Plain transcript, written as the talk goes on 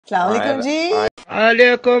अस्सलामुअलैकुम जी।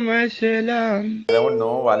 वालेकुम अस्सलाम। I don't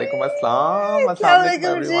know. वालेकुम अस्सलाम। अस्सलाम वालेकुम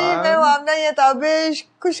अस्सलामुअलैकुम जी। मैं everyone. हूँ आमना, ये ताबिश।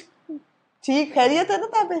 कुछ ठीक खैरियत है ना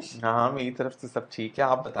ताबिश? हाँ, मेरी तरफ से सब ठीक है,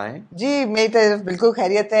 आप बताएं। जी मेरी तरफ बिल्कुल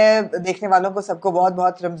खैरियत है। देखने वालों को सबको बहुत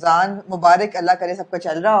बहुत रमजान मुबारक, अल्लाह करे सबको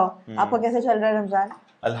चल रहा हो। आपका कैसे चल रहा है रमजान?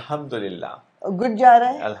 अल्हम्दुलिल्लाह। गुड जा रहा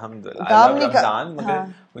है? अल्हम्दुलिल्लाह। I काम love नहीं कर रमजान, मगर हाँ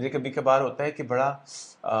मुझे कभी कभार होता है कि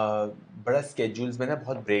बड़ा स्केड्यूल्स में ना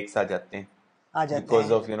बहुत ब्रेक्स आ जाते हैं आ जाते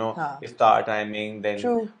बिकॉज हैं। ऑफ हाँ इफ्तार टाइमिंग, देन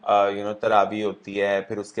ट्रू। तरावी होती है,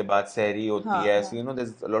 फिर उसके बाद सहरी होती हाँ है, हाँ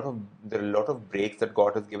so there lot of breaks that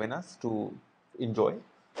God has given us to enjoy.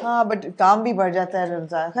 हाँ, बट काम भी बढ़ जाता है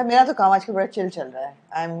रमजान। खैर मेरा तो काम आजकल बड़ा चिल चल रहा है।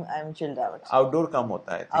 I am chilled out. Outdoor कम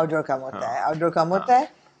होता है, I think। आउटडोर कम होता है, हाँ आउटडोर कम हाँ। होता है।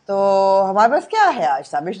 तो हमारे पास क्या है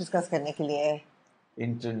आज ताबिश डिस्कस करने के लिए?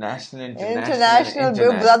 इंटरनेशनल इंटरनेशनल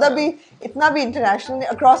इंटरनेशनल, ज्यादा भी, इंटरनेशनल। इतना भी इंटरनेशनल,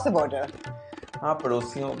 अक्रॉस द बॉर्डर। हाँ,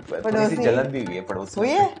 पड़ोसियों थोड़ी सी पड़ोसी जलन भी हुई है पड़ोसियों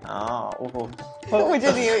हुई से। है? हाँ, ओहो।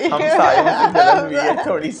 मुझे नहीं हुई। हम सायों से जलन हुई है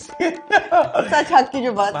थोड़ी सी। सच हक की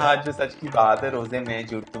जो बात हाँ, है। जो सच की बात है, रोजे में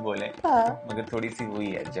झूठ तो बोले, हाँ मगर थोड़ी सी हुई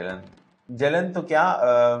है जलन। जलन तो क्या,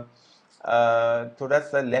 थोड़ा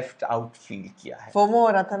सा लेफ्ट आउट फील किया है। फोमो हो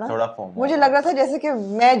रहा था ना। थोड़ा फोमो मुझे हो लग रहा रहा था जैसे कि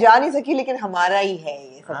मैं जा नहीं सकी, लेकिन हमारा ही है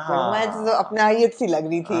ये सब कुछ। मैं तो हाँ अपना ही सी लग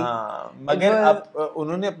रही थी। हाँ, इट मगर वाज अब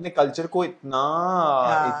उन्होंने अपने कल्चर को इतना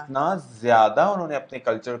हाँ। इतना ज्यादा उन्होंने अपने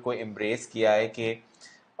कल्चर को एम्ब्रेस किया है कि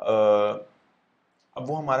अब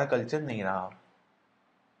वो हमारा कल्चर नहीं रहा।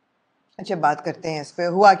 अच्छा, बात करते हैं इस पे।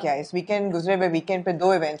 हुआ क्या इस वीकेंड? गुजरे हुए वीकेंड पे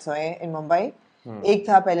दो इवेंट्स हुए इन मुंबई। एक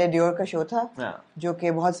था पहले डियोर का शो था, हाँ, जो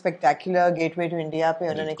कि बहुत स्पेक्टेकुलर गेटवे टू इंडिया पे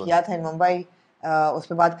उन्होंने बिल्कुल। किया था इन मुंबई। उस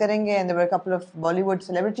पर बात करेंगे। And there were a couple of Bollywood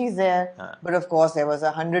celebrities there, हाँ, but of course there was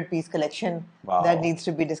a 100-piece collection that wow, needs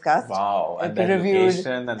to be discussed, wow, and that reviewed,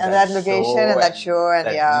 location and and that that location show and that and show, and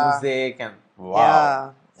that yeah. music and wow,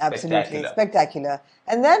 Yeah, absolutely spectacular. spectacular.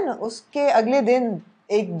 And then उसके अगले दिन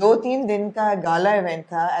एक 2-3 दिन का Gala event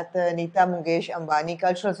था at the Nita Mukesh Ambani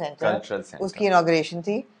cultural centre. Cultural center. उसकी inauguration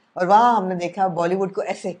थी और वहाँ हमने देखा बॉलीवुड को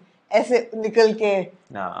ऐसे ऐसे निकल के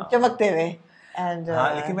हाँ चमकते हुए। एंड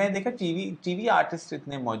हाँ, लेकिन मैंने देखा टीवी आर्टिस्ट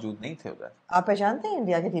इतने मौजूद नहीं थे उधर। आप पहचानते हैं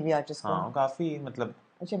इंडिया के टीवी आर्टिस्ट को? हाँ, काफी, मतलब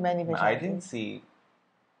अच्छा, मैं नहीं आई डिडंट पहचानती।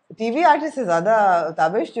 सी। टीवी आर्टिस्ट से ज्यादा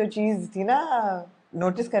ताबिश जो चीज थी ना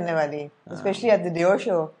नोटिस करने वाली, specially at the Dior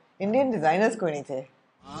show, Indian designers कोई नहीं थे।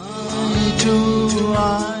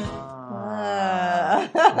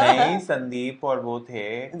 नहीं, संदीप और वो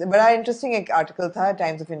थे। बड़ा इंटरेस्टिंग एक आर्टिकल था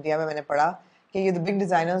टाइम्स ऑफ इंडिया में, मैंने पढ़ा कि ये the big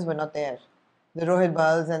designers were not there, the Rohit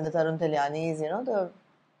balls and the Tarun तलियानीज, the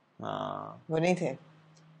हाँ, वो नहीं थे।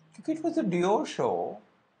 क्योंकि it was a Dior show,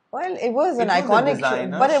 Well, it was an it was a iconic show,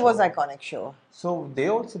 designer but it was show, iconic show. so they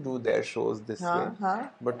also do their shows this way, हाँ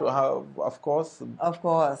हाँ, but of course of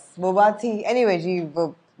course वो बात थी। Anyway जी,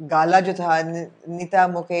 वो गाला जो था Nita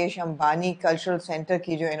Mukesh Ambani cultural centre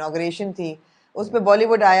की जो इनॉग्रेशन थी, उस पे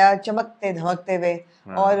बॉलीवुड आया चमकते धमकते हुए।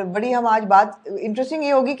 और बड़ी हम आज बात इंटरेस्टिंग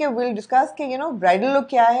ये होगी कि विल डिस्कस कि ब्राइडल लुक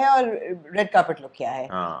क्या है और रेड कार्पेट लुक क्या है।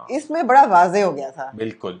 हाँ, इसमें बड़ा वाजे हो गया था,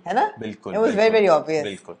 बिल्कुल है ना? बिल्कुल It was very very obvious.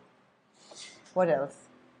 बिल्कुल। What else?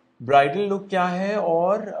 ब्राइडल लुक क्या है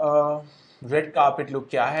और रेड कार्पेट लुक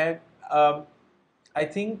क्या है? I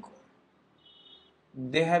think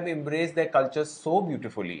they have embraced their culture so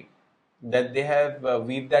beautifully that they have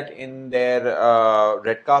weaved that in their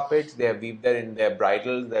red carpets, they have weaved that in their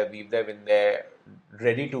bridals, they have weaved that in their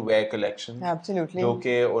ready to wear collection, Absolutely. जो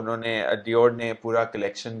कि उन्होंने Dior ने पूरा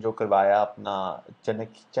collection जो करवाया अपना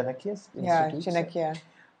Chanakya Yeah, institute से। Chanakya.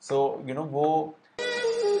 सो वो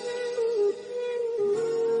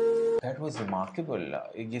दैट वाज रिमार्केबल।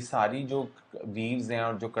 ये सारी जो वीव्स हैं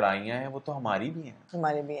और जो कढ़ाइयाँ हैं वो तो हमारी भी हैं,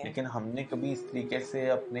 हमारे भी है। लेकिन हमने कभी इस तरीके से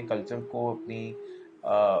अपने कल्चर को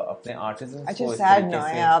अपने आर्टिजन्स अच्छा, को इस सैड तरीके ना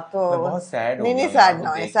है से, आप तो। मैं बहुत सैड हो नहीं गया नहीं, हूँ यार, सैड वो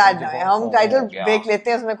ना है, देख के सैड मुझे ना है। बहुत हम फोमो टाइटल हो गया। ब्रेक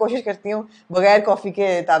लेते हैं, उसमें कोशिश करती हूँ बगैर कॉफी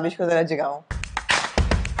के ताबिश को जरा जगाऊं।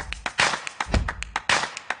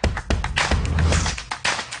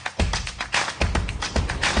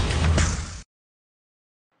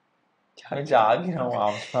 मैं जाग ही रहा हूँ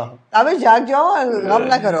आप। ताबिश जाग जाओ और गम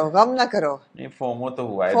ना करो, गम ना करो। ये फोमो तो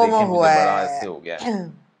हुआ है, फोमो देखिए हुआ मुझे बड़ा है। ऐसे हो गया है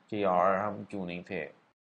कि यार हम क्यों नहीं थे।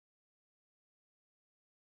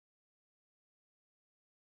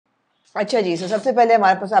 अच्छा जी, सबसे पहले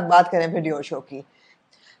हमारे पास आप बात करें फिर डियोर शो की।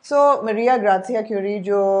 सो मरिया ग्रासिया क्यूरी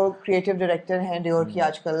जो क्रिएटिव डायरेक्टर हैं डियोर की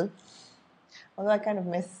आजकल, although I kind of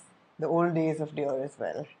miss the old days of Dior as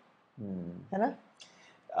well, है ना?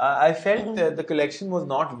 I felt the collection was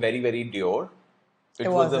not very Dior. It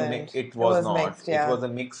wasn't. It It was was not. mixed, It yeah. was a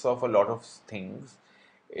mix of a lot of things.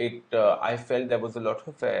 I felt there was a lot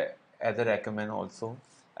of other Ackerman also.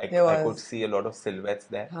 I There could was. see a lot of silhouettes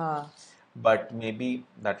there. हाँ but maybe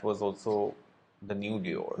that was also the new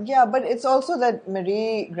Dior. Yeah, but it's also that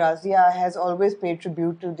Marie Grazia has always paid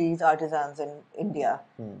tribute to these artisans in India.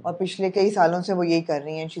 और पिछले कई सालों से वो यही कर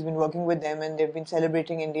रही हैं. She's been working with them and they've been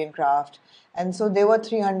celebrating Indian craft. And so there were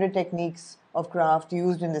 300 techniques of craft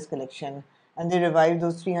used in this collection. And they revived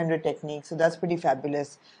those 300 techniques. So that's pretty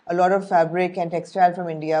fabulous. A lot of fabric and textile from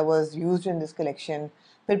India was used in this collection.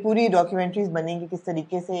 फिर पूरी documentaries बनी कि किस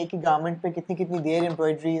तरीके से एक ही garment पे कितनी कितनी देर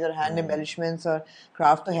एम्ब्रॉयडरीज और हैंड एम्बेलिशमेंट्स और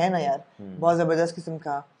क्राफ्ट तो है ना यार, बहुत ज़बरदस्त किस्म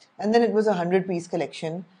का. And then it was a 100-piece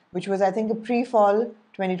collection which was I think a pre-fall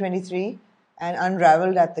 2023 and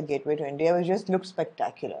unraveled at the gateway to India. It just looked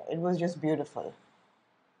spectacular. It was just beautiful.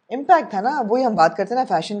 Impact था ना, वही हम बात करते हैं ना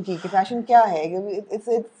फैशन की, कि फैशन क्या है.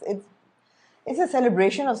 It's a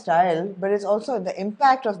celebration of style, but it's also the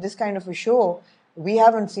impact of this kind of a show we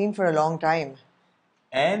haven't seen for a long time.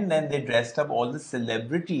 And then they dressed up all the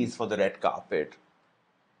celebrities for the red carpet.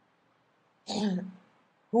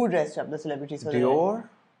 Who dressed up the celebrities for Dior? the red?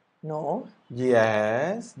 No.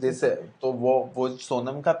 Yes. They said, तो वो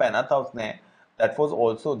सोनम का पहना था उसने. That was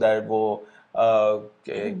also that वो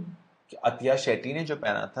अतिया शेट्टी ने जो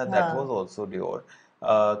पहना था, that was also Dior.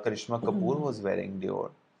 Karishma Kapoor was wearing Dior.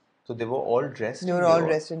 So they were all dressed. They were all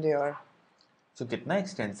dressed in Dior. So कितना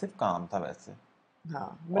extensive काम था वैसे. हाँ,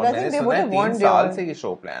 but I think they would have worn 3 साल से ये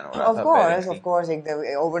शो प्लान हो रहा था. Of course, एक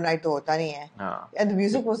overnight तो होता नहीं है. हाँ. And the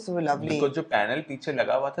music was so lovely. Because जो पैनल पीछे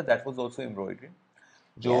लगा हुआ था, that was also embroidery.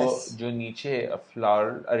 जो नीचे flower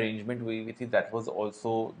arrangement हुई थी, that was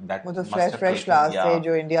also that. वो तो fresh flowers थे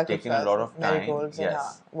जो इंडिया के taken a lot of time.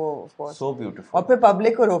 Yes. वो of course. So beautiful. और फिर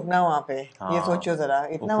पब्लिक को रोकना वहाँ पे, ये सोचो जरा,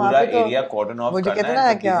 इतना वहाँ पे तो एरिया cordon off वो जो करना कितना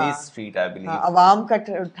है क्या, busy street I believe. आवाम का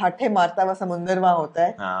ठाठे मारता हुआ समुंदर वहाँ होता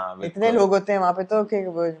है. इतने लोग होते हैं वहाँ पे तो कि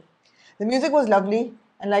the music was lovely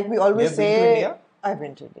and like we always say. I've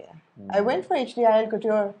been to India. I went for HDIL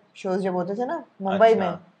couture shows जब होते थे ना मुंबई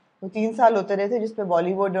में, वो 3 साल होते रहे थे जिसपे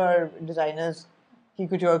बॉलीवुड और डिजाइनर्स की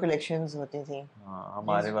couture collections होती थी. हाँ,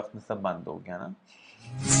 हमारे वक्त में सब बंद हो गया ना.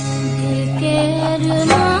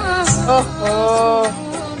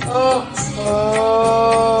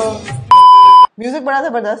 म्यूजिक बड़ा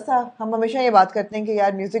ज़बरदस्त था. हम हमेशा ये बात करते हैं कि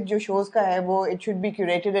यार म्यूजिक जो शोज का है वो it should be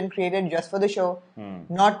curated and created just for the show,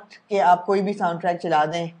 not कि आप कोई भी साउंड ट्रैक चला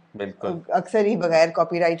दें. बिल्कुल. अक्सर ही बगैर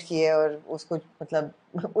कॉपीराइट किए और उसको मतलब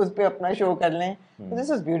उस पे अपना शो कर लें. This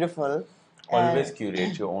was beautiful. Always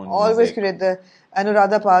curate your own Always music. curate the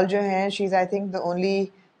Anuradha Pal जो हैं, she's I think the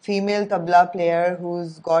only female tabla player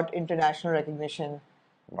who's got international recognition.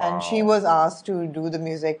 Wow. And she was asked to do the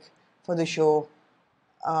music for the show.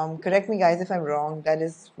 Correct me guys if I'm wrong, that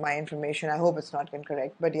is my information. I hope it's not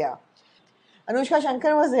incorrect, but yeah. Anushka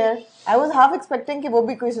Shankar was there. I was half expecting कि वो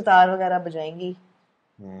भी कोई सितार वगैरह बजाएंगी,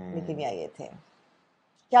 लेकिन ये थे.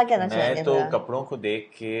 क्या कहना चाहेंगे? मैं तो कपड़ों को देख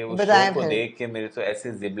के, उस शो को देख के मेरे तो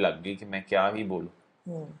ऐसे जिब लग गई कि मैं क्या ही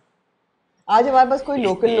बोलूं. आज हमारे पास कोई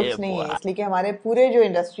लोकल लुक्स नहीं है, इसलिए कि हमारे पूरे जो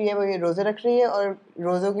इंडस्ट्री है वो ये रोजे रख रही है और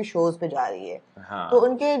रोजों की शोज पे जा रही है. हाँ. तो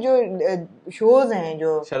उनके जो शोज हैं,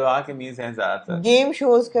 जो शलवार कमीज हैं ज्यादातर, गेम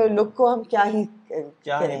शोज के लुक को हम क्या ही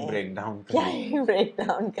ब्रेक डाउन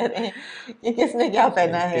करें कि किसने क्या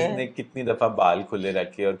पहना है, किसने कितनी दफा बाल खुले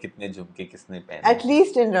रखे और कितने झुमके किसने पहने.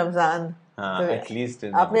 At least in Ramzan. हाँ, एटलीस्ट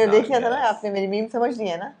इन आपने देख लिया था ना, आपने मेरी मीम समझ ली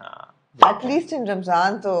है ना. एटलीस्ट इन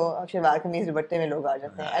रमजान तो शलवार कमीज दुपट्टे में लोग आ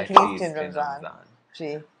जाते हैं. एटलीस्ट इन रमजान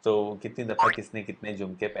जी. तो कितनी दफा किसने कितने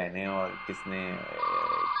झुमके पहने और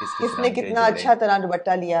किसने कितना अच्छा तरह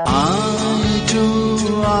दुपट्टा लिया,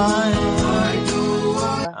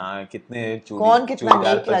 कितने कौन कितना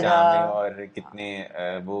नेक लगा और कितने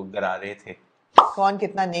वो गरारे थे, कौन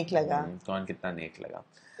कितना नेक लगा.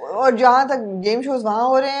 और जहाँ तक गेम शोज वहाँ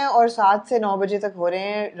हो रहे हैं और 7 से 9 बजे तक हो रहे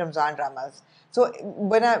हैं Ramzan dramas. So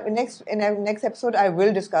when next episode I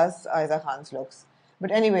will discuss Aiza Khan's looks.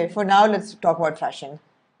 But anyway, for now let's talk about fashion.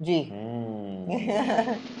 जी.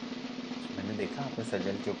 मैंने देखा आपने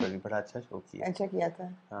सजल के ऊपर भी बड़ा अच्छा शो किया. अच्छा किया था.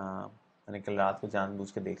 हाँ, मैंने कल रात को जानबूझ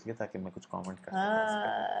के देख लिया ताकि मैं कुछ कमेंट कर सकूं.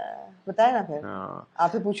 हाँ, बताए ना फिर. हाँ.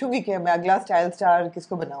 आपसे पूछूंगी कि मैं अगला स्टाइल स्टार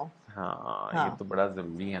किसको बनाऊं. हाँ, ये तो बड़ा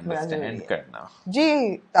जरूरी है अंडरस्टैंड करना.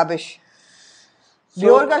 जी ताबिश.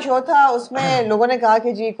 डियोर का शो था, उसमें लोगों ने कहा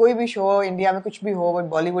कि जी कोई भी शो इंडिया में कुछ भी हो बट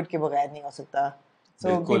बॉलीवुड के बगैर नहीं हो सकता.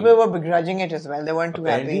 So people were begrudging it as well. They weren't too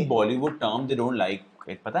happy. Bollywood term they don't like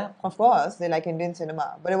it, पता है? Of course, they like Indian cinema,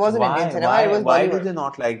 but it wasn't Indian cinema. It was Bollywood. Why do they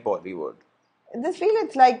not like Bollywood? They feel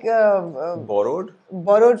it's like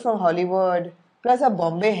borrowed from Hollywood. Plus, अब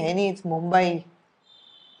Bombay है नहीं, it's Mumbai.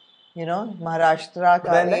 You know, Maharashtra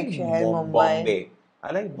का एक शहर Mumbai.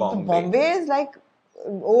 I like Bombay. Bombay is like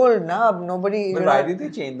old now. Nobody. But why did they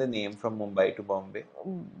change the name from Mumbai to Bombay?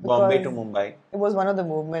 Bombay to Mumbai. It was one of the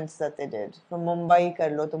movements that they did. From Mumbai kar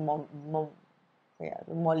lo to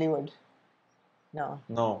Mollywood. No.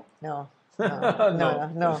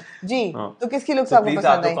 जी, तो किसकी looks आपको पसंद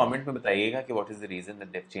आई? So please आप comment में बताइएगा कि what is the reason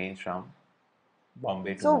that they've changed from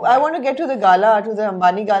Bombay to So Mumbai. I want to get to the gala, to the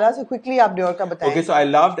Ambani gala. So quickly आप Dior का बताएं. Okay, so I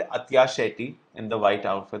loved Atya Shetty in the white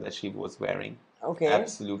outfit that she was wearing. Okay.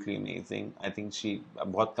 Absolutely amazing. I think she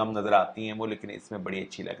बहुत कम नजर आती हैं वो, लेकिन इसमें बड़ी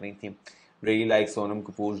अच्छी लग रही थी. Really like Sonam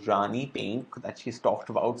Kapoor's Rani pink that she's talked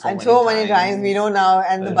about so many times. We know now,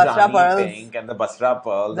 and the Basra pearls. Pink and the Basra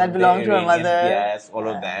pearls that belong to her mother. Yes, all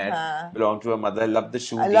of that belong to her mother. I love the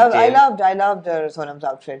shoe I detail. I loved Sonam's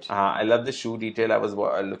outfit. I love the shoe detail. I was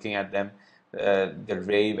looking at them. They're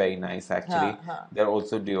very, very nice actually. They're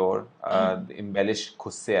also Dior, embellished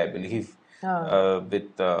khusse, I believe, with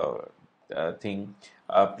thing.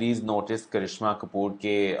 Please notice Karishma Kapoor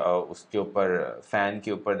के उसके ऊपर fan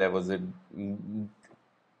के ऊपर there was a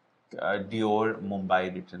Dior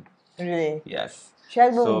Mumbai written. Really? Yes.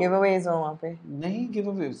 शायद वो giveaways हो वहाँ पे. नहीं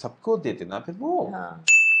giveaway सबको देते ना फिर वो.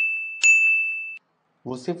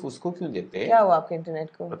 वो सिर्फ उसको क्यों देते? क्या हुआ आपके इंटरनेट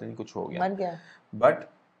को? पता नहीं कुछ हो गया. मर गया. But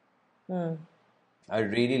I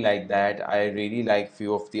really like that. I really like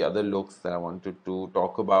few of the other looks that I wanted to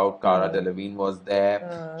talk about. Cara Delevingne was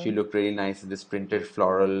there. She looked really nice in this printed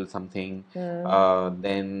floral something.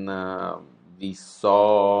 Then we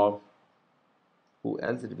saw, who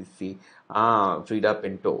else did we see? Frida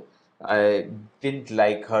Pinto. I didn't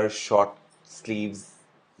like her short sleeves,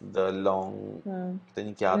 the long.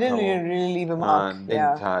 Didn't really leave a mark.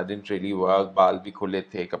 Didn't really work. बाल भी खुले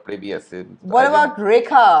थे, कपड़े भी ऐसे. What about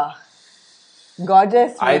Rekha?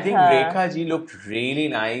 Gorgeous Rekha. I think Rekha ji looked really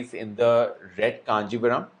nice in the red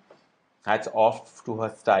Kanjivaram. Hats off to her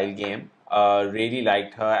style game. Really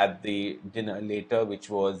liked her at the dinner later, which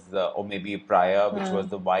was, or maybe prior, which was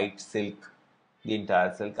the white silk, the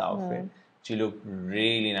entire silk outfit. She looked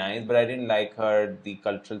really nice, but I didn't like her, the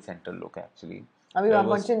cultural center look actually. That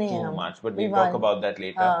was too much, but we'll talk about that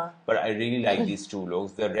later. But I really like these two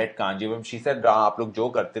looks. The red Kanjivaram. She said, "आप लोग जो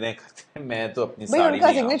करते हैं, मैं तो अपनी साड़ी में." उनका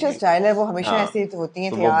signature style है, वो हमेशा ऐसी होती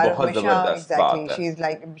हैं यार, हमेशा exactly. She's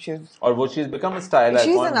like और वो she's become a style icon.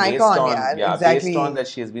 She's an icon, exactly. Based on that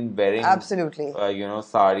she's been wearing absolutely,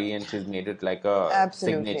 sari, and she's made it like a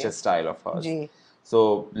signature style of hers. Ji.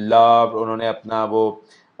 So loved. उन्होंने अपना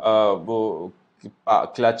वो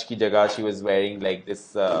clutch की जगह she was wearing like this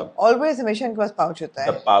always हमेशा इनके पास pouch होता है.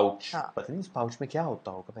 The pouch. पता नहीं उस pouch में क्या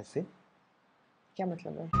होता होगा वैसे? क्या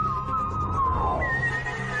मतलब है?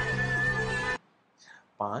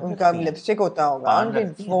 पान उनका लिपस्टिक होता होगा, उनके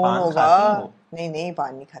फोन होगा. नहीं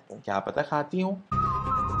पान नहीं खाते. क्या पता खाती हूँ.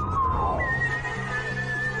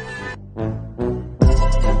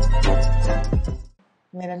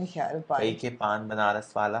 मेरा नहीं ख्याल पान. कहीं के पान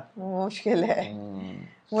बनारस वाला. मुश्किल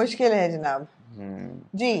है जनाब.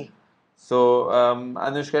 जी. So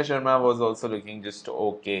Anushka Sharma was also looking just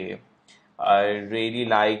okay. I really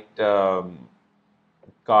liked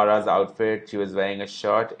Kara's outfit. She was wearing a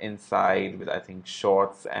shirt inside with I think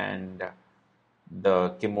shorts and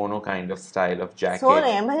the kimono kind of style of jacket. So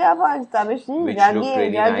रहे हैं भाई आप आज ताबिशी. Which looked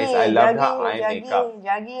really nice. I loved her eye makeup.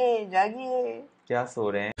 जागिए. क्या सो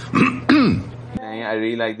रहे हैं? नहीं, I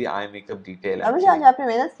really like the eye makeup detail. अभी आज आपने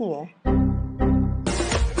मेहनत की है.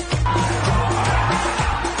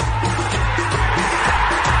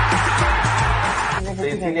 तो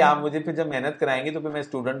इसीलिए आप मुझे फिर जब मेहनत कराएंगे तो फिर मैं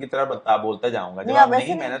स्टूडेंट की तरह बोलता जाऊंगा. जब आप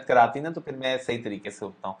नहीं मेहनत कराती ना तो फिर मैं सही तरीके से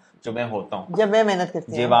होता हूँ जो मैं होता हूँ. जब मैं मेहनत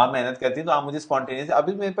करती हूँ, जब आप मेहनत करती हैं तो आप मुझे स्पॉन्टेनियस.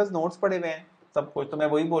 अभी मेरे पास नोट्स पड़े हुए हैं सब कुछ, तो मैं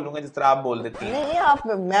वही बोलूंगा जिस तरह आप बोल देती हैं. नहीं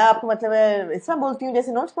मैं आपको मतलब इस तरह बोलती हूँ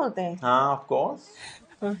जैसे नोट्स बोलते हैं. हाँ ऑफ कोर्स.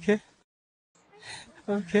 ओके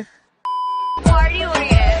party हो रही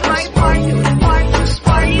है. party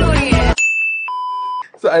हो रही है.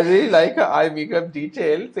 So I really like her eye makeup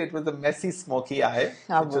detail. So it was a messy, smoky eye,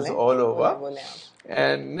 which was all over.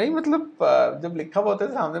 And नहीं मतलब जब लिखा हुआ होता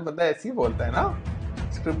है सामने बंदा ऐसे ही बोलता है ना.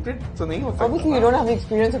 Scripted तो नहीं हो सकता. Obviously, you don't have the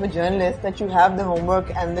experience of a journalist that you have the homework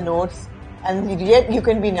and the notes, and yet you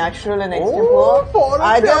can be natural and extrovert.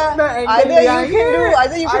 Either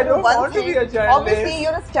you can do one thing. Obviously,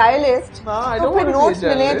 you're a stylist. तो फिर notes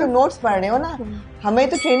मिले तो notes पढ़ रहे हो ना. हमें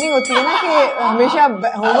तो ट्रेनिंग होती है ना कि हमेशा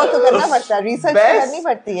होमवर्क तो करना पड़ता है, रिसर्च करनी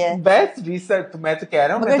पड़ती है. बेस्ट रिसर्च मैं तो कह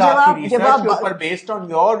रहा हूँ, मैं तो आपकी रिसर्च के ऊपर based on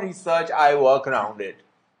your research I work around it.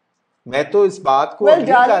 मैं तो इस बात को well,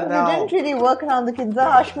 darling, you didn't really work around the Kinza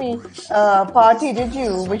Hashmi party, did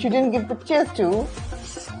you? Which you didn't give pictures to.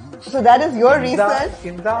 So that is your Kinza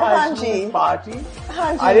research. हाँ जी, party.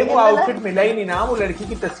 हाँ जी। अरे वो outfit मिला ही नहीं ना, वो लड़की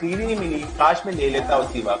की तस्वीर ही नहीं मिली, काश मैं ले लेता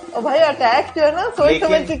उसी वक्त। ओ भाई अटैक जो ना सोच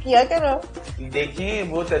समझ के किया करो। देखें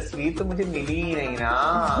वो तस्वीर तो मुझे मिली ही नहीं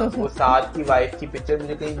ना, वो साथ की वाइफ की पिक्चर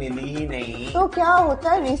मुझे कहीं मिली ही नहीं। तो क्या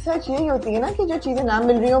होता है, रिसर्च यही होती है ना कि जो चीजें ना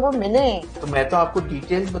मिल रही हो वो मिले। तो मैं तो आपको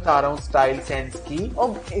डिटेल्स बता रहा हूँ स्टाइल सेंस की।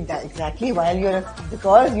 Exactly while you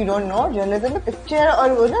because you don't know journalism में पिक्चर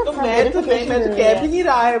और वो ना तो मैं तो कह भी नहीं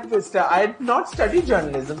रहा है, आई not study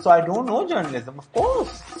journalism so I don't know journalism. Of course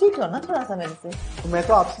सीख लो ना थोड़ा सा मेरे से। तो मैं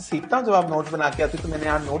तो आपसे सीखता हूँ, जब आप नोट बना के आते हो तो मैंने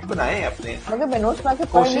यहाँ नोट बनाए हैं अपने। मगर मैं नोट बना के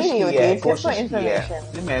पढ़ कोशिश नहीं रही की होती है, है, कोशिश की है।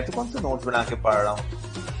 इन्फॉर्मेशन। मैं तो कौन सा नोट बना के पढ़ रहा हूँ,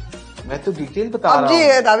 मैं तो डिटेल बता अब रहा हूँ।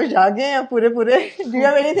 जी ताबिश आ गए हैं पूरे। Do you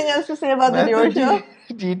have anything else to say about the Dior show?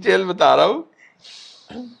 Detail बता रहा हूँ।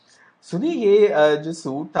 सुनिए ये जो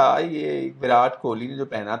सूट था, ये विराट कोहली ने जो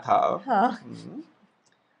पहना था, हाँ,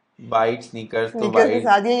 वाइट स्नीकर्स तो स्नीकर्स के वाइट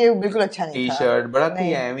साथ ये बिल्कुल अच्छा नहीं टी था। शर्ट, बड़ा नहीं।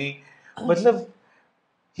 क्लियामी, मतलब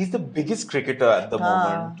he is the biggest cricketer at the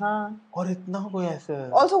moment. हाँ। और इतना कोई ऐसा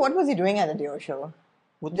Also, what was he doing at the Dior show?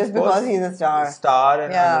 Well, Just of course, because he's a star. Star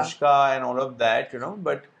and Yeah. Anushka and all of that, you know.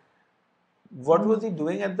 But what was he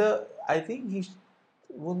doing at the? I think he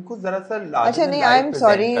उनको जरा सा अच्छा लाजमी नहीं, life I am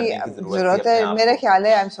sorry, present करने की जरूरत थी है, अपने मेरा आप को। ख्याल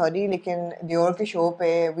है, आई एम सॉरी, लेकिन डियोर के शो पे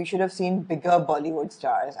we should have seen bigger Bollywood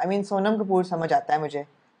stars. I mean Sonam Kapoor समझ आता है मुझे,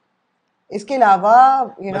 इसके अलावा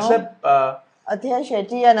यू नो मतलब अथिया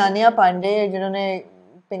शेट्टी या नानिया पांडे जिन्होंने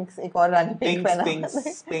पिंक्स, एक और रानी पिंक पहना।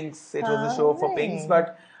 पिंक्स it was a show for पिंक्स, but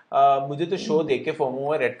मुझे तो शो देख के फोमो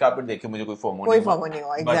हुआ, रेड कार्पेट देख के मुझे कोई फोमो कोई नहीं हुआ। फोमो नहीं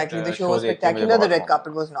हुआ। Exactly, the show show was देख के मुझे स्पेक्टेकुलर, द बहुत red FOMO।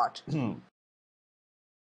 Carpet was not.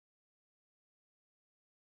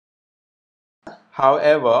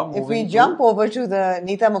 However, If we moving jump to over to the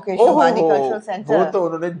Neeta Mukesh ओहो, Ambani Cultural Center, वो तो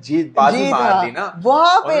उन्होंने बाजी मार दी ना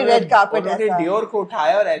वहाँ पे रेड कार्पेट उन्होंने ऐसा डियोर को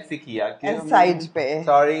उठाया और ऐसे किया कि साइड्स पे।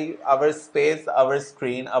 Sorry, our space, our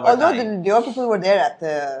screen, our Although the time. Dior people were there at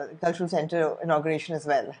the cultural center inauguration as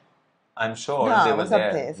well. I'm sure हाँ, they वो were सब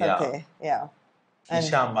there. थे, सब थे, yeah. And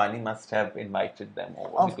Isha Ambani must have invited them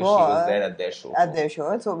over of because she was course, there at their show. at their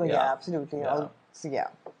show, so yeah, Yeah. absolutely, Yeah. so yeah,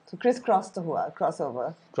 so crisscross तो हुआ, crossover.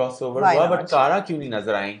 Crossover Why हुआ, not? But कारा क्यों नहीं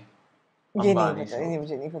नजर आई? ये नहीं अंबानी पता, show। ये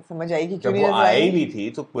मुझे नहीं पता, समझ आई कि क्यों जब नहीं वो नजर आई आई। भी थी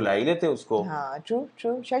तो बुला ही लेते उसको। हाँ, true,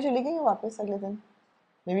 शायद चली गई वापस अगले दिन,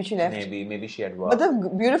 maybe she left. Maybe she had work. But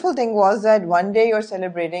the beautiful thing was that one day you're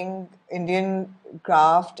celebrating Indian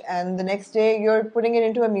craft, and the next day you're putting it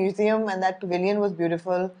into a museum, and that pavilion was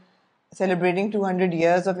beautiful, celebrating 200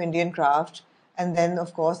 years of Indian craft. And then,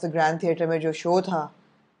 of course, the Grand Theatre mein jo show tha,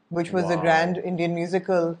 which was the Wow. Grand Indian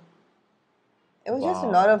Musical. It was just a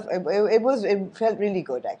lot of. It felt really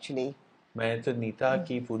good, actually. मैंने तो नीता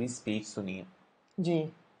की पूरी speech सुनी है। जी.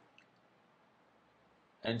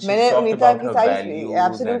 And she मैंने talked Nita about की her सारी values,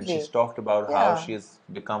 absolutely. and she's talked about how Yeah. she has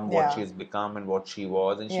become what Yeah. she has become and what she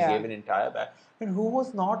was, and she Yeah. gave an entire back. And who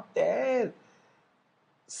was not there?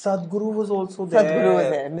 Sadhguru was also there. Sadhguru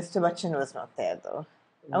was there. Mr. Bachchan was not there, though.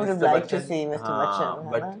 I would have Mr. liked to Bachchan- see Mr. हाँ, Bachchan.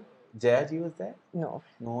 but है ना? Jaya ji was there? No.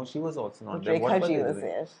 No, she was also not there. Rekha What ji they was doing?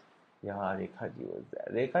 there. Yeah, Rekha ji was there.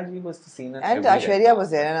 Rekha ji was seen in And every Aishwarya red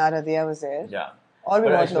was there, and Aradhya was there. carpet. Yeah. और भी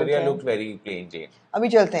But बहुत लोग Aishwarya थे। looked very plain Jane. अभी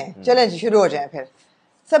चलते हैं, चलें जी, शुरू हो जाएं फिर।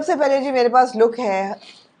 सबसे पहले जी मेरे पास लुक है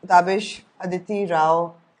ताबिश अदिति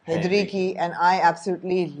राव हैदरी की, and I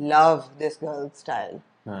absolutely love this girl's style.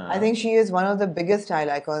 I think she is one of the biggest style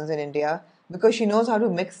icons in India because she knows how to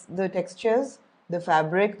mix the textures, the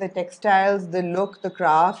fabric, the textiles, the look, the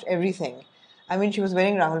craft, everything. I mean, she was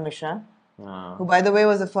wearing Rahul Mishra, who, by the way,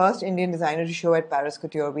 was the first Indian designer to show at Paris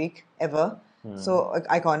Couture Week ever. So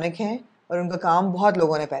iconic है, और उनका काम बहुत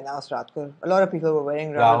लोगों ने पहना उस रात को. A lot of people were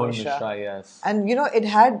wearing Rahul Mishra. Yes. And you know, it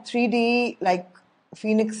had 3D like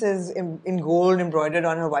phoenixes in gold embroidered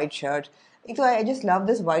on her white shirt. So I just love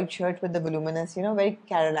this white shirt with the voluminous, you know, very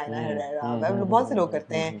Carolina Herrera. बहुत से लोग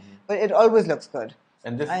करते हैं, but it always looks good.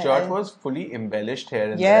 And this shirt was fully embellished here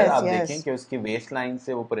and Yes, there. आप yes. देखें कि उसकी waist line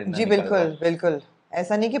से वो परिंदा जी निकल बिल्कुल रहा है। बिल्कुल,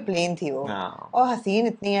 ऐसा नहीं कि प्लेन थी वो। हाँ। और हसीन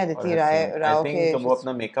इतनी है अदिति I राव think के। वो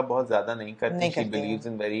अपना मेकअप बहुत ज्यादा नहीं करती. नहीं She करती हैं।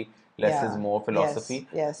 believes in very less Yeah. is more philosophy.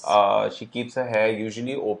 Yes. She keeps her hair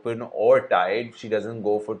usually open or tied. She doesn't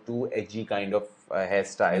go for too edgy kind of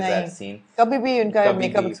hairstyles नहीं, I've seen. कभी भी उनका कभी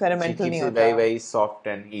मेकअप भी एक्सपेरिमेंटल she नहीं keeps it होता। very very soft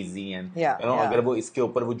and easy and Yeah, you know yeah. अगर वो इसके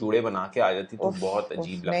ऊपर वो जूड़े बना के आ जाती तो उफ, बहुत उफ,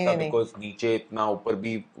 अजीब नहीं, लगता नहीं, because नीचे इतना ऊपर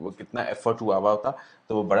भी वो कितना effort हुआ हुआ होता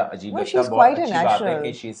तो वो बड़ा अजीब Well, लगता. she's बहुत quite a अच्छी बात है natural.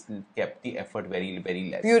 कि she's kept the effort very very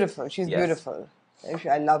less. Beautiful, she's Yes. beautiful.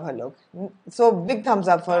 I love her look. So big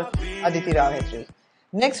thumbs up for Aditi Rao Hedri.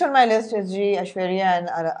 Next on my list is Ji Aishwarya and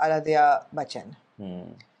Aradhya Bachchan.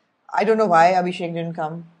 I don't know why Abhishek didn't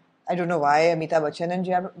come. I don't know why Amitabh Bachchan and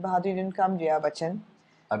Jia Bahadri didn't come. Jia Bachchan.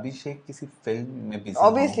 अभिषेक किसी film में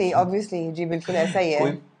busy obviously जी बिल्कुल ऐसा ही है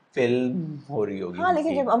कोई film हो रही होगी हाँ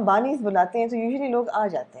लेकिन उनकी। जब अंबानी बुलाते हैं तो यूजुअली लोग आ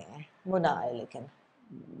जाते हैं वो ना आए लेकिन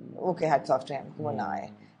okay hats off to him वो ना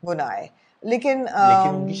आए लेकिन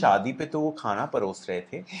लेकिन उनकी शादी पे तो वो खाना परोस रहे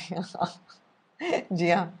थे। जी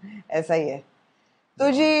हाँ ऐसा ही है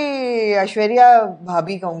तो जी ऐश्वर्या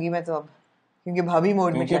भाभी कहूंगी मैं तो अब क्योंकि भाभी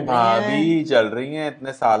मोड में क्योंकि चल रही हैं भाभी चल रही हैं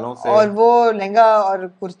इतने सालों से और वो लहंगा और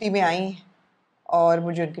कुर्ती में आई और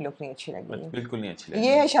मुझे उनकी लुक नहीं अच्छी लगी बिल्कुल नहीं अच्छी लगी।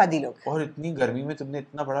 ये है शादी लुक और इतनी गर्मी में तुमने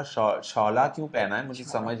इतना बड़ा शौला क्यों पहना है मुझे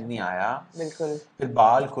समझ नहीं आया। बिल्कुल फिर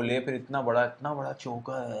बाल खुले फिर इतना बड़ा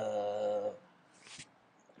चोकर।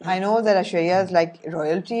 I know that Aishwarya is like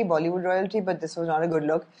royalty, Bollywood royalty, but this was not a good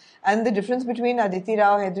look. And the difference between Aditi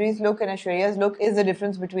Rao Hedri's look and Aishwarya's look is the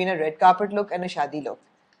difference between a red carpet look and a shadi look.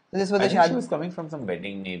 So this was I a think she shadi. was coming from some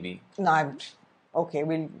wedding maybe. No, okay,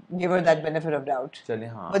 we'll give her that benefit of doubt.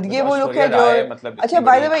 चले हाँ। But ये वो look है जो अच्छा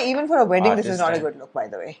by the way even for a wedding this is not a good look by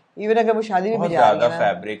the way. Even अगर वो शादी में भी जा रही है ना बहुत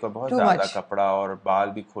ज़्यादा फैब्रिक और बहुत ज़्यादा कपड़ा और बाल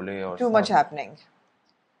भी खुले और too much happening.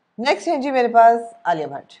 Next है जी मेरे पास आलिया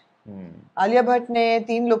भट्ट. आलिया भट्ट ने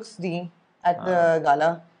 3 looks the at the gala.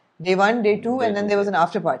 Day 1, day 2 and then there was an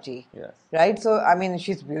after party. Yes. Right? So I mean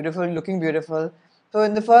she's beautiful, looking beautiful. So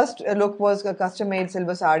in the first look was a custom made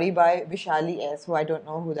silver sari by Vishali S, who I don't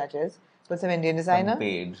know who that is. So it's an Indian designer. Some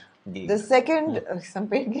paid gig. The second some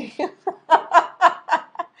paid gig.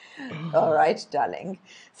 All right, darling.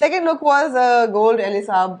 Second look was a gold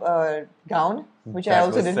Elisab gown, which I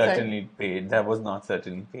also didn't like. Certainly paid. That was not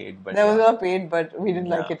certainly paid, but that was not paid, but we didn't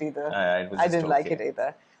like it either. It was I didn't like okay. it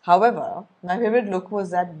either. However, my favorite look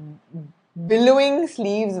was that billowing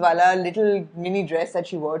sleeves wala little mini dress that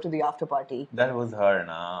she wore to the after party. That was her,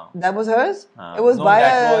 now. That was hers? It was no, by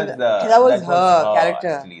that was her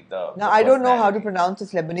character. Actually, now I don't know how to pronounce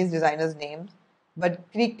this Lebanese designer's name, but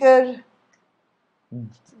Krieger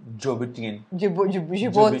Jobotian.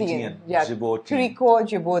 Djibotian. Yeah, Djibotian. Tricot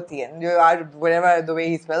Djibotian. Whatever the way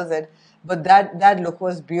he spells it. But that look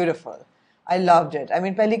was beautiful. I loved it. I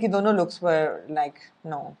mean, पहले की दोनों looks were like,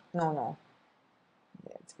 no.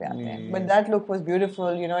 But that look was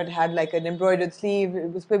beautiful. You know, it had like an embroidered sleeve.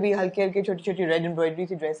 उस पे भी हल्के हल्के छोटी छोटी red embroidery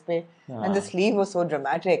थी dress पे. And the sleeve was so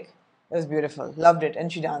dramatic. It was beautiful. Loved it.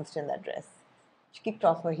 And she danced in that dress. She kicked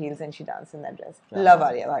off her heels and she danced in that dress. Love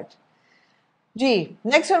Arya Bhatt. Gee,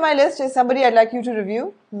 next on my list is somebody I'd like you to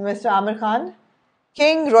review, Mr. Amir Khan.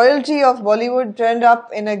 King royalty of Bollywood turned up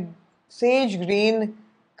in a sage green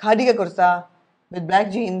khadi ka kurta with black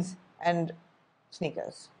jeans and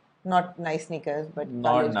sneakers. Not nice sneakers, but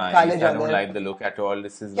not nice. I don't like the look at all.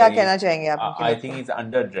 This is क्या कहना चाहेंगे आप? I think he's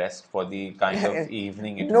underdressed for the kind of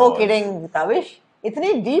evening it No was. kidding, Tavish.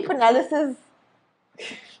 इतनी deep analysis.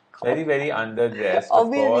 Very very underdressed.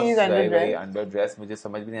 Obviously of course, he's underdressed. Very underdressed. मुझे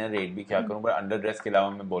समझ भी नहीं आया रेट भी क्या करूं पर underdressed के अलावा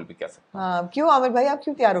मैं बोल भी क्या सकता हूं. हाँ क्यों आमिर भाई आप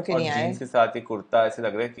क्यों तैयार होके नहीं आए? जीन्स के साथ एक कुर्ता ऐसे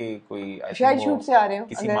लग रहा है कि कोई शायद शूट से आ रहे हो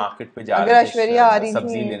किसी मार्केट पे जा अगर रहे थे ऐश्वर्या आ रही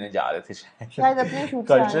सब्जी थी लेने जा रहे थे शायद अपने शूट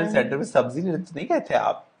से आ रहे कल्चरल हैं सेंटर में सब्जी लेने तो नहीं गए थे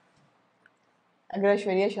आप. अगर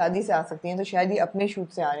ऐश्वर्या शादी से आ सकती हैं तो शायद ही अपने शूट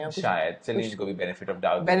से आ रहे हो शायद चलिए इनको भी बेनिफिट ऑफ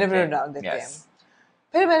डाउट देते हैं.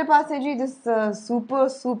 फिर मेरे पास है जी this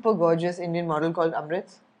super gorgeous Indian model called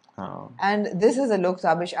Amrit and this is a look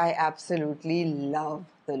Sabish I absolutely love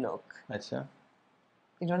the look. अच्छा.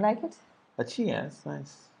 You don't like it? अच्छी है, it's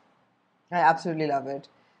nice. I absolutely love it.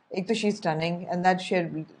 एक तो she's stunning and that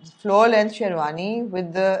floor length sherwani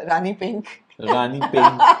with the Rani pink. Rani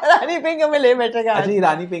pink. Rani pink हमें ले बैठेगा. अच्छा ये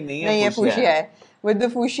रानी पिंक नहीं है. नहीं है fuchsia है. With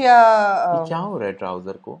the fuchsia. ये क्या हो रहा है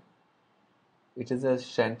ट्राउजर को? It is a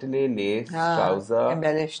chantilly lace trouser.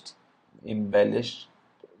 Embellished.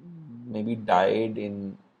 Maybe dyed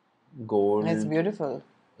in gold. It's beautiful.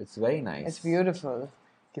 It's very nice. It's beautiful.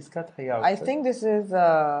 किसका था ये? I think this is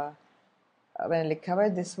when लिखा हुआ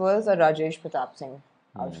है this was a Rajesh Pratap Singh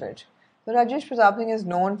outfit. So Rajesh Pratap Singh is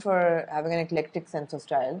known for having an eclectic sense of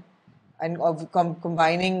style and of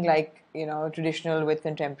combining like you know traditional with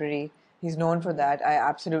contemporary. He's known for that. I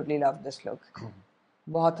absolutely love this look.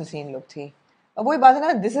 बहुत हसीन look थी. अब वही बात है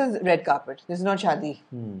ना this is red carpet. This is not शादी.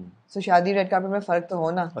 So शादी red carpet में फर्क तो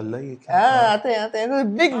हो ना. अल्लाह ये क्या? आते हैं. So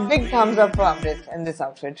big thumbs up for Amrit in this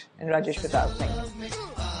outfit and Rajesh Pratap Singh.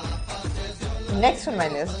 Next on my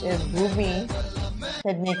list is Bhumi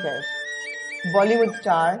Pednekar, Bollywood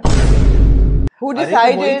star, who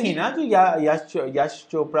decided. वही थी ना जो यश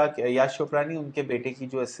चोपड़ा नहीं उनके बेटे की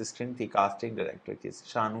जो असिस्टेंट थी कास्टिंग डायरेक्टर की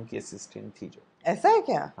शानू की असिस्टेंट थी जो. ऐसा है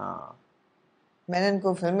क्या? हाँ. मैंने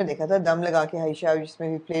इनको फिल्म में देखा था दम लगा के आयशा जिसमें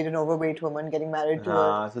he played an overweight woman getting married to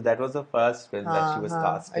her. So that was the first film that she was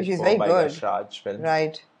casted she's for very by good. Yashraj film.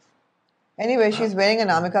 Right. Anyway, she's wearing an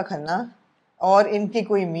Anamika Khanna, और इनकी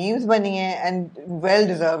कोई memes बनी है and well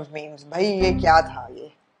deserved memes. भाई ये क्या था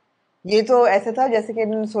ये तो ऐसा था जैसे कि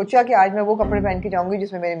इन्होंने सोचा कि आज मैं वो कपड़े पहन के जाऊंगी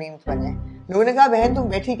जिसमें मेरे मीम्स बने। लोगों ने कहा बहन तुम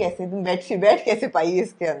बैठी कैसे, तुम बैठ कैसे पाई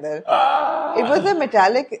इसके अंदर। It was a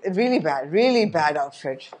metallic really bad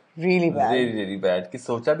outfit, really bad, really bad. कि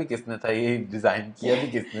सोचा भी किसने था, ये डिजाइन किया भी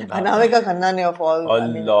किसने था? अनामिका खन्ना ने ऑफ ऑल।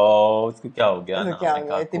 अल्लाह, उसको क्या हो गया उसको क्या हो गया,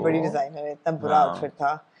 अनामिका इतनी को? बड़ी डिजाइनर है, इतना बुरा हाँ। आउटफिट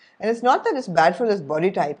था। And it's not that it's bad for this body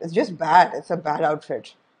type, it's just bad, it's a bad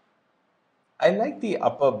outfit. I like the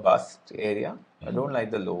upper bust area. I don't like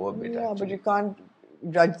the lower bit Yeah, but actually. you can't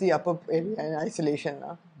judge the upper area in isolation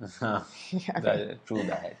ना। True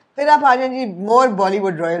that. फिर आप आ जाए जी मोर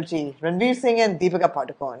Bollywood royalty, Ranveer Singh and Deepika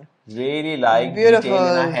Padukone. Really like Beautiful, detail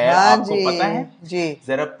in her hair. हाँ आपको जी, पता है? जी।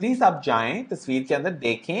 जरा please आप जाएं तस्वीर के अंदर,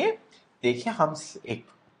 देखें हम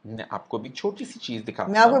मैं आपको भी छोटी सी चीज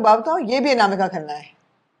दिखाता मैं आपको हूं। बात बताऊं, ये भी अनामिका खन्ना है।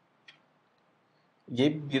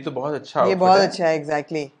 ये तो बहुत अच्छा ये outfit बहुत है। अच्छा है,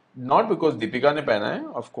 एग्जैक्टली। Not because दीपिका ने पहना है,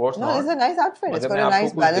 of course No, not. this is a nice outfit. It's मगर got मैं a आपको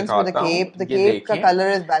nice कुछ balance with the दिखाता हूँ। cape. The ये cape का देखें, color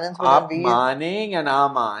is balanced with आप Ranveer. माने या ना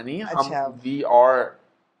माने, हम अच्छा। we are,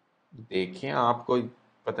 देखें आपको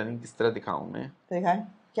पता नहीं किस तरह दिखाऊं मैं। देखा है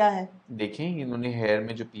क्या है? देखें इन्होंने हेयर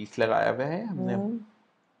में जो पीस लगाया हुआ है हमने,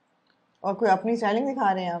 और कोई अपनी स्टाइलिंग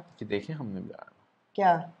दिखा रहे हैं आप? कि देखें हमने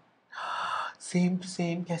क्या सेम टू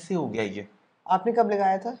सेम कैसे हो गया ये? आपने कब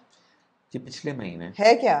लगाया था? ये पिछले महीने।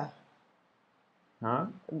 है क्या?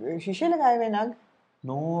 हाँ, शीशे लगाए हुए नाग?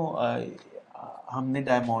 नो, हमने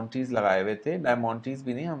डायमंडीज लगाए हुए थे। डायमंडीज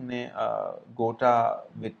भी नहीं, हमने गोटा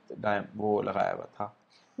विद वो लगाया हुआ था।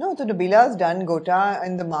 No, so Nabila's done Gota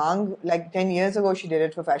in the Mang like 10 years ago. She did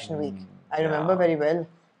it for Fashion Week. I remember very well.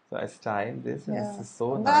 So I styled this and this is so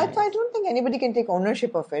But nice. I don't think anybody can take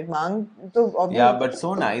ownership of it. Mang, so obviously. Yeah, but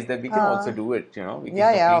so nice that we can also do it, you know. We can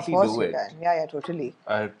Yeah, of completely course do you it. can. Yeah, totally.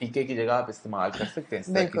 टीके की जगह आप इस्तेमाल कर सकते हैं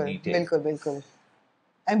इस तरह की detail. बिल्कुल.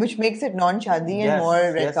 And which makes it non-shadi and Yes, more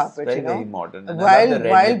red yes, carpet, very, you know. very modern. And I love the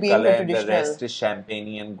red While lip being color, the and the traditional. rest is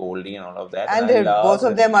champagne and goldy and all of that. And I love both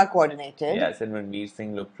of them are coordinated. Yes, and Ranveer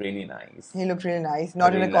Singh looked really nice. He looked really nice,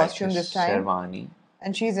 not in a costume this time. Sherwani.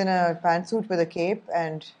 And she's in a pantsuit with a cape,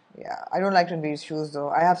 and yeah, I don't like Ranveer's shoes though.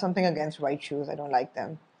 I have something against white shoes. I don't like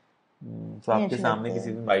them. So आपके सामने किसी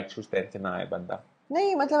दिन white shoes पहन के ना आए बंदा?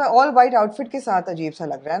 नहीं, मतलब all white outfit के साथ अजीब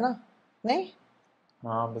सा लग रहा है ना? नहीं?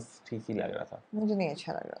 हाँ, बस ठीक ही लग रहा था। मुझे नहीं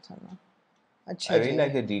अच्छा लग रहा था ना। अच्छा I really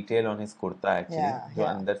like the detail on his kurta actually. जो Yeah.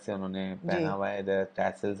 अंदर से उन्होंने पहना हुआ है, the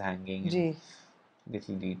tassels hanging ji and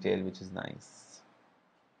little detail which is nice.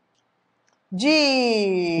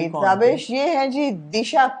 जी कौन ताबिश, ये है जी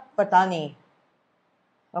दिशा पतानी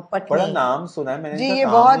और बड़ा पत्नी नाम सुना है मैंने, जी। इनका ये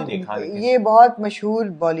काम बहुत नहीं देखा लेकिन। ये बहुत मशहूर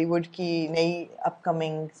बॉलीवुड की नई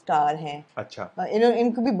अपकमिंग स्टार हैं। अच्छा।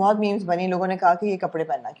 इनको भी बहुत मीम्स बनी। लोगों ने कहा कि ये कपड़े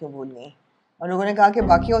पहनना क्यों भूल गई, और लोगों ने कहा कि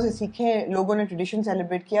बाकियों से सीखें। लोगों ने ट्रेडिशन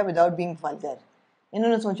सेलिब्रेट किया विदाउट बीइंग वल्गर।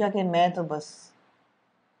 इन्होंने सोचा कि मैं तो बस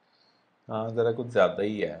हाँ, जरा कुछ ज्यादा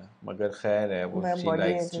ही है, मगर खैर है वो। मैं she body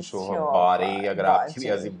likes to is show her show body. off, अगर आपकी भी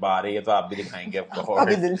ऐसी बारी है तो आप भी दिखाएंगे of अभी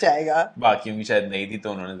course. दिल चाहेगा। बाकियों की शायद नहीं थी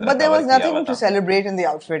तो उन्होंने जरा But there cover was किया nothing हुआ to था। celebrate in the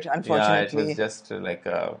outfit, Yeah, it unfortunately. was just like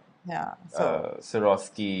a Yeah, so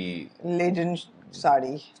Swarovski laden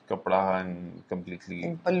sari, कपड़ा and completely.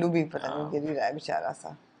 पल्लू भी पता नहीं गिर ही रहा है बेचारा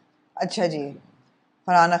सा। अच्छा जी,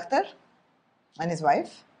 Farhan Akhtar and his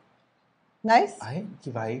wife, nice। आए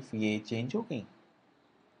कि वाइफ ये चेंज हो गई?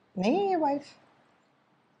 नहीं है ये वाइफ,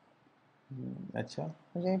 अच्छा।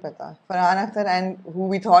 मुझे नहीं पता। Farhan Akhtar and who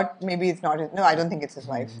we thought maybe it's not his, no I don't think it's his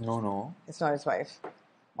wife, No, it's not his wife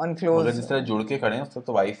on मगर close। जिस तरह जुड़ के खड़े हैं उससे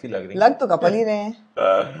तो वाइफ ही लग रही है। लग तो कपल ही रहे हैं,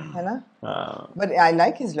 है ना? हाँ। But I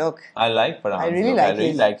like his look. I like Farhan's I really look. like I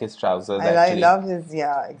really his- like his trousers I actually. love his,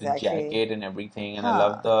 yeah, The exactly. jacket and everything, and I हाँ.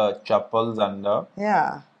 love the chappals under.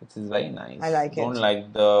 Yeah, It is very nice. I like it. Don't like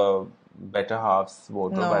the better half's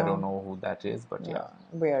wardrobe. No. I don't know who that is, but yeah.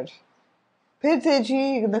 weird। फिर थे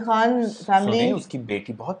जी the Khan family. सुनिए उसकी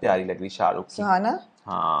बेटी बहुत प्यारी लग रही, शाहरुख की। सुहाना,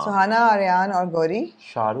 हाँ। सुहाना, आर्यान और गौरी।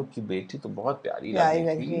 शाहरुख की बेटी तो बहुत प्यारी प्यारी लग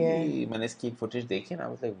लग रही रही है। थी। मैंने इसकी एक फुटेज देखी ना,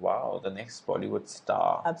 I was like, wow, the next Bollywood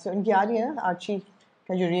star. अब से उनकी आ रही है ना आर्ची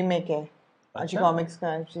का जो रीमेक है, आर्ची अच्छा। कॉमिक्स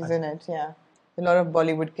का, शी इज इन इट। या a lot of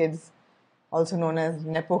Bollywood kids also known as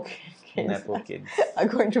nepo kids Nepo kids. are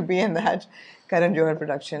going to be in that Karan Johar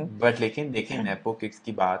production। But लेकिन देखें नेपो किड्स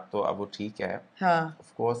की बात तो अब वो ठीक है, हाँ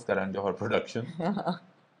of course Karan Johar production,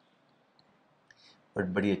 but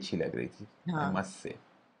बड़ी अच्छी लग रही थी। हाँ। I must say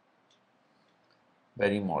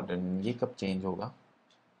very modern. ये कब चेंज होगा?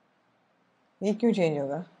 ये क्यों चेंज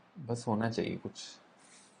होगा? बस होना चाहिए, कुछ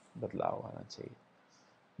बदलाव आना चाहिए,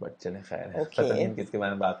 बट चले खैर है। Okay. पता नहीं हम किसके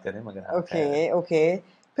बारे में बात करें, मगर हाँ, खैर है। Okay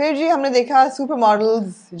okay. फिर जी हमने देखा सुपर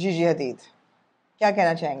मॉडल्स जीजी हदीद, क्या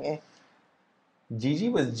कहना चाहेंगे? Gigi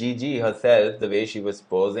was Gigi herself, the way she was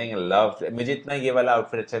posing. I loved it. मुझे इतना ये वाला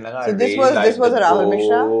outfit अच्छा लगा. So I this really was liked a the Rahul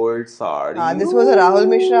Mishra. gold saree. This was a Rahul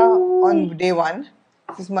Mishra on day one.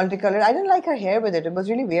 This multicolored. I didn't like her hair with it. It was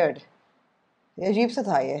really weird. ये अजीब सा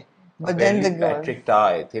था ये. But then the girl. Patrick Ta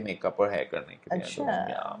आए थे makeup और hair करने के लिए. अच्छा.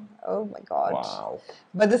 Yeah. Oh my God. Wow.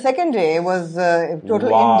 But the second day was total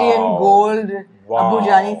Wow. Indian gold. Wow. Abu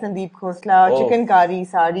Jani Sandeep Khosla Oh. chicken curry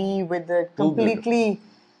sari with the Too completely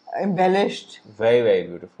embellished. Very very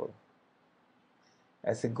beautiful.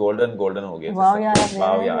 ऐसे golden हो गया. वाव यार.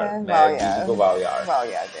 वाव यार. मैं Gigi को वाव यार. वाव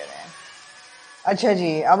यार दे रहे हैं. अच्छा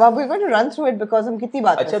जी, अब आप going to run through it because हम कितनी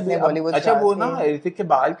बात करते हैं बॉलीवुड अच्छा वो ना ऋतिक के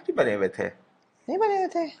बाल क्यों बने हुए थे? नहीं बने हुए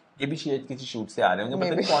थे. ये भी शायद किसी शूट से आ रहे होंगे.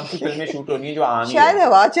 पता नहीं कौन सी फिल्म में शूट हो रही है जो आ नहीं शायद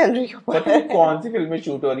हवा चल रही हो. पता नहीं कौन सी फिल्म में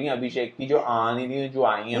शूट हो रही है अभिषेक की जो आ नहीं रही है जो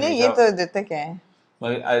आई है. नहीं ये तो देते क्या है.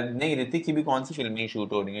 नहीं ऋतिक की भी कौन सी फिल्म में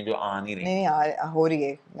शूट हो रही है जो आ नहीं रही. नहीं हो रही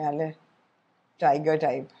है. मैंने टाइगर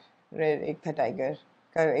टाइप एक था टाइगर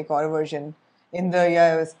का एक और version in the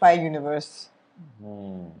spy universe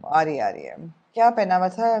आ रही है. क्या पहना हुआ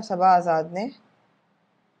था सबा आजाद ने?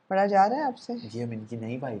 पढ़ा जा रहा है आपसे? ये इनकी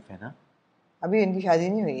नई वाइफ है ना? अभी इनकी शादी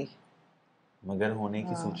नहीं हुई मगर होने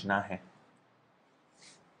की सूचना है.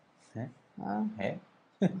 है?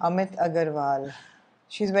 Amit Agarwal.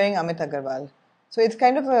 She is wearing Amit Agarwal. So it's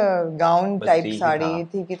kind of a gown type sari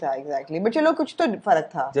थी कि था exactly. But चलो कुछ तो फर्क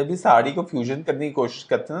था. जब भी साड़ी को फ्यूजन करने की कोशिश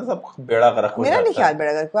करते हैं ना सब बेड़ा गर्क हो जाता है. मेरा नहीं ख्याल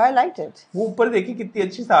बेड़ा गर्क हुआ. I liked it. वो ऊपर देखिए कितनी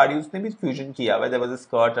अच्छी साड़ी उसने भी फ्यूजन किया हुआ. There was a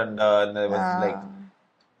skirt and there was like.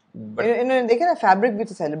 इन्होंने देखा ना फैब्रिक भी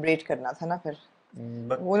तो सेलिब्रेट करना था ना फिर.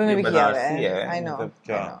 उन्होंने भी किया हुआ है. I know.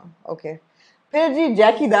 Okay. फिर जी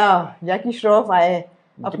जैकी श्रॉफ आए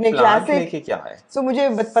अपने क्लासिक. क्या है? So मुझे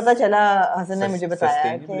पता चला हसन ने मुझे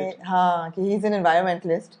बताया कि हाँ कि he is an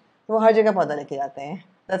environmentalist. तो वो हर जगह पौधा लेके जाते हैं.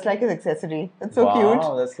 That's like his accessory. That's so cute.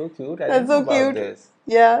 Wow, that's so cute. That's so cute.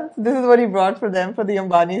 Yeah, this is what he brought for them for the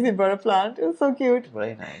Ambanis. He brought a plant. It was so cute.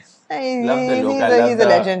 Very nice. Love the look. He's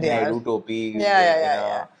a legend. Yeah. Nehru topi.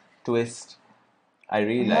 Yeah. Twist. I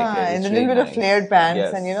really like it. And a little bit of flared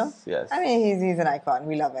pants, and you know. Yes. I mean, he's an icon.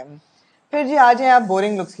 We love him. फिर जी आ जाए आप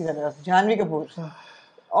boring looks की तरफ. Janhvi Kapoor.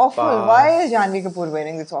 Awful. Why is Janvi Kapoor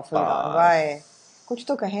wearing this awful gown? Why? कुछ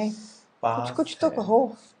तो कहें. कुछ तो कहो.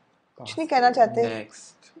 कुछ नहीं कहना चाहते.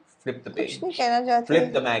 Next. Flip the page. कुछ नहीं कहना चाहते.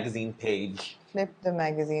 Flip the magazine page. Flip the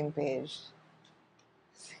magazine page.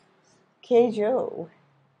 K.J.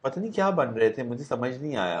 पता नहीं क्या बन रहे थे मुझे समझ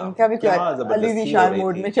नहीं आया. इनका भी क्या अली दिशान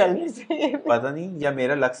मोड में चल रही थी. पता नहीं या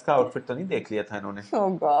मेरा लक्स का आउटफिट तो नहीं देख लिया था इन्होंने. Oh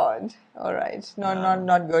God. All right.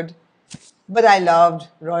 Not good. But I loved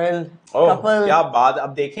royal couple. क्या बात.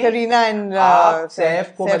 अब देखें करीना and सैफ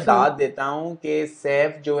को मैं दाद देता हूँ कि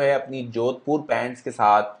सैफ जो है अपनी जोधपुर पैंट्स के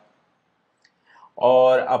साथ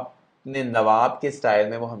और अपने नवाब के स्टाइल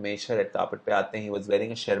में वो हमेशा रेड कार्पेट पे आते हैं. He was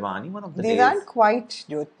wearing a sherwani one of the days. These aren't quite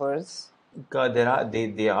Jodhpurs.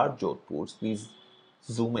 They are Jodhpurs. Please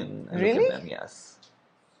zoom in and really? look at them. Yes.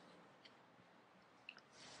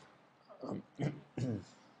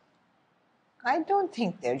 I don't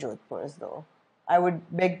think they're Jodhpurs though. I would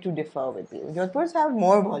beg to differ with you. Jodhpurs have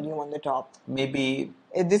more volume on the top. Maybe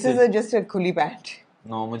this is just a khuli pant.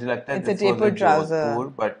 No, मुझे लगता है it's a tapered trouser.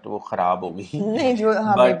 But वो खराब हो गई. नहीं जो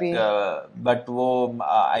हाँ maybe. But वो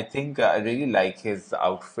I think I really like his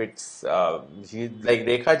outfits. Like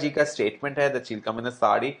Rekha ji का statement है that she'll come in a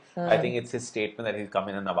sari. I think it's his statement that he'll come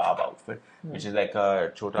in a nawab outfit, which is like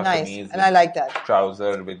a छोटा कमीज and I like that.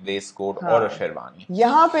 Trouser with waistcoat और a sherwani.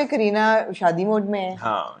 यहाँ पे करीना शादी mode में है.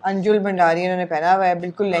 हाँ. अंजुल भंडारी उन्होंने पहना हुआ है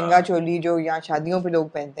बिल्कुल लहंगा चोली जो यहाँ शादियों पे लोग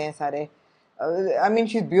पहनते हैं सारे. I mean,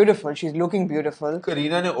 she's beautiful. She's looking beautiful.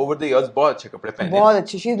 Kareena ने over the years बहुत अच्छे कपड़े पहने. बहुत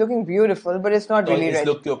अच्छी. She's looking beautiful, but it's not really red. इस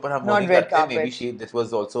look के ऊपर हम not red carpet. Maybe this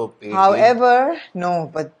was also paid. However, no,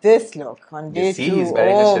 but this look on day 2.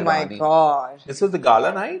 Oh my God! This was the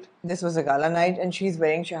gala night. This was a gala night, and she's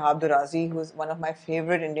wearing Shahab Durazi, who's one of my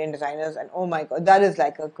favorite Indian designers. And oh my God, that is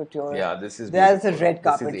like a couture. Yeah, this is. That's a red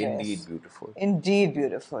carpet dress. This is indeed beautiful. Indeed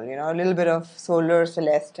beautiful. You know, a little bit of solar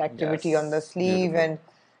celeste activity on the sleeve beautiful. and.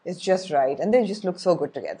 It's just right, and they just look so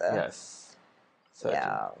good together. Yes. Certainly.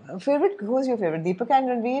 Yeah. Favorite? Who was your favorite? Deepak and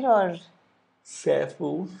Ranveer or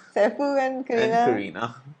Saifu and Kareena? And Kareena.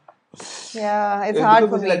 Yeah, it's hard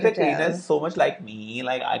for me to tell. Kareena is so much like me.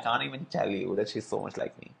 Like I can't even tell you that she's so much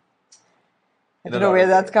like me. I don't know where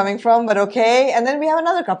that's coming from, but okay. And then we have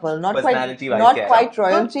another couple, not quite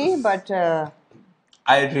royalty, but.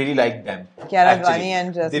 I really like them. Kiara Advani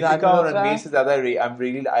and Deepika और रणवीर से ज़्यादा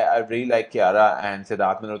I really like Kiara and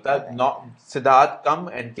Siddharth Malhotra. Not Siddharth come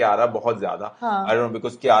and Kiara बहुत ज़्यादा. I don't know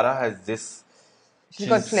because Kiara has this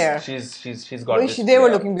She's got flair. She's got this They were flair.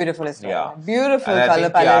 looking beautiful as well. Yeah. Beautiful And I color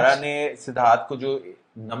think Kiara palette. ने सिद्धार्थ को जो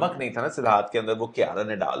नमक नहीं था ना सिद्धार्थ के अंदर, वो कियारा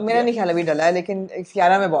ने डाल मेरा दिया। नहीं ख्याल अभी डाला है, लेकिन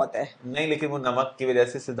कियारा में बहुत है। नहीं, लेकिन वो नमक की वजह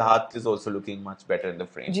से Siddharth is also looking much better in the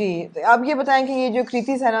frame। जी, तो आप ये बताएं कि ये जो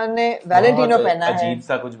कृति सनन ने वैलेंटिनो पहना है, अजीब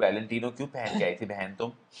सा कुछ वैलेंटिनो क्यों पहन के आई थी बहन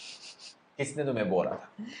तुम? किसने तुम्हें बोला था?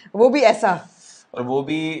 वो भी ऐसा, और वो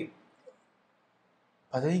भी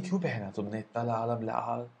पता नहीं क्यों पहना तुमने इतना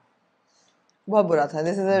लाल। बहुत बुरा था।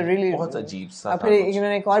 दिस इज अ रियली बहुत अजीब सा था। फिर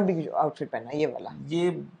इन्होंने एक और भी आउटफिट पहना, ये वाला,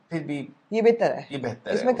 ये फिर भी ये बेहतर है। ये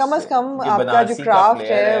बेहतर इसमें है कम से कम ये आपका जो बनारसी का क्राफ्ट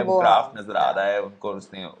फ्लेयर है वो क्राफ्ट नजर आ रहा है उनको,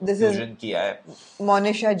 उसने This is- फ्यूजन किया है।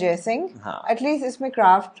 मोनिशा जयसिंह, हाँ। एटलीस्ट इसमें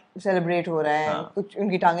क्राफ्ट सेलिब्रेट हो रहा है, हाँ। कुछ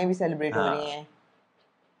उनकी टांगें भी सेलिब्रेट हो हाँ। रही हैं।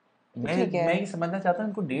 मैं ये समझना चाहता हूँ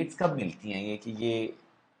इनको डेट्स कब मिलती हैं, ये कि ये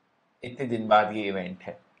इतने दिन बाद ये इवेंट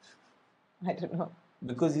है, आई डोंट नो,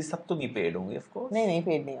 बिकॉज ये सब तो नहीं पेड होंगे ऑफ कोर्स। नहीं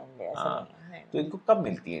पेड नहीं होंगे, ऐसा हाँ। नहीं है। तो इनको कब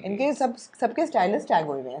मिलती है इनके सबके स्टाइलिस्ट टैग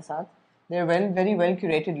हुए हैं साथ। They are very well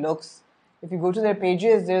curated looks. If you go to their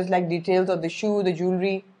pages there is like details of the shoe, the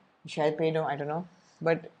jewellery, शायद पेड हो, आई डोंट नो,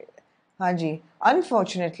 बट हाँ जी,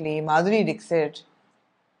 unfortunately Madhuri Dixit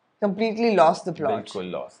completely lost the plot. बिल्कुल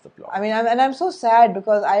lost the plot. I mean, I'm so sad because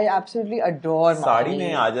I absolutely adore sari Madhuri.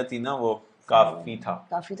 में आ जाती ना वो काफी था।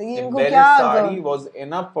 काफी था। ये The इनको very क्या साड़ी was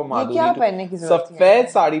enough for माधुरी क्या to- पहनने की जरूरत थी? सफेद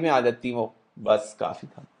साड़ी में आ जाती वो, बस काफी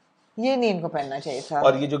था। ये नहीं इनको पहनना चाहिए था।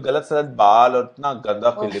 और ये जो गलत सलत बाल और इतना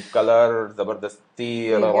गंदा लिप कलर,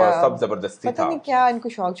 जबरदस्ती और सब जबरदस्ती पता था। नहीं क्या इनको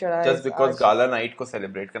शौक चढ़ा है जस्ट बिकॉज गाला नाइट को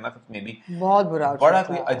सेलिब्रेट करना था, मे बी बहुत बुरा बड़ा outfit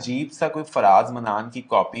कोई था। अजीब सा कोई फराज मनान की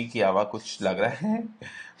कॉपी किया हुआ कुछ लग रहा है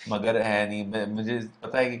मगर है नहीं। मुझे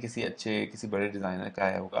पता है कि किसी बड़े डिजाइनर का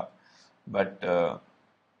है होगा, बट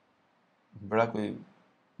बड़ा कोई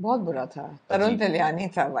बहुत बुरा था। तरुण तलियानी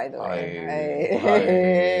था बाय द हाय,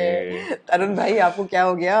 वे। तरुण भाई आपको क्या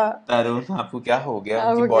हो गया? तरुण आपको क्या हो गया? आपको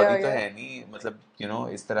उनकी क्या बॉडी हो तो गया? है नहीं, मतलब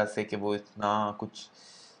इस तरह से कि वो इतना कुछ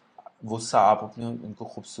वो आप अपने उनको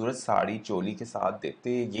खूबसूरत साड़ी चोली के साथ देते,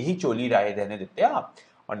 यही चोली राय रहने देते आप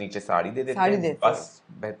और नीचे साड़ी दे देते साड़ी हैं, देते बस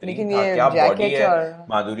बेहतरीन लेकिन था। ये क्या बॉडी जैकेट है और-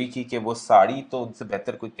 माधुरी की कि वो साड़ी तो उनसे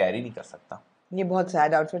बेहतर कोई कैरी नहीं कर सकता। ये बहुत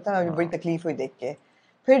सैड आउटफिट था, मुझे बड़ी तकलीफ हुई देख के।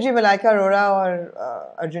 फिर जी मलाइका अरोड़ा और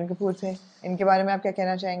अर्जुन कपूर थे, इनके बारे में आप क्या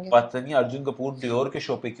कहना चाहेंगे? पता नहीं अर्जुन कपूर डियोर के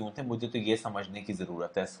शो पे क्यों थे, मुझे तो ये समझने की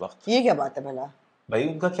जरूरत है इस वक्त। ये क्या बात है भला? भाई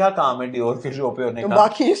उनका क्या काम है डियोर के शो पे होने तो का?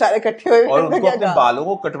 बाकी जो सारे इकट्ठे हुए और उनका उनको क्या अपने काम? बालों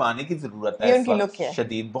को कटवाने की जरूरत है ये इस उनकी वक्त। लुक है।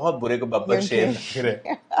 शदीद बहुत बुरे को बब्बर ये शेर उनकी- लग रहे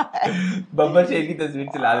हैं। बब्बर शेर की तस्वीर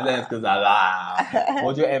चला रहे हैं इसको ज्यादा।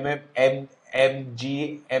 वो जो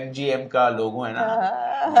एमजीएम का लोगो है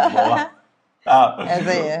ना,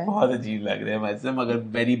 ऐसा ही है। बहुत अजीब लग रहे हैं वैसे, मगर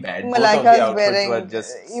very bad. Malaika is wearing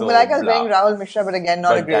Rahul Mishra, but again not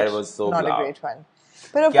But a great, that was so not a blah. great one.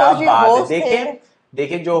 फिर of क्या course ये बात है, host थे।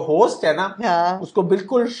 देखें जो होस्ट है ना, हाँ। उसको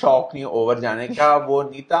बिल्कुल शौक नहीं ओवर जाने का। वो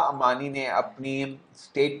नीता अंबानी ने अपनी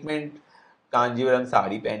स्टेटमेंट कांजीवरम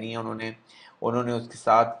साड़ी पहनी है उन्होंने उसके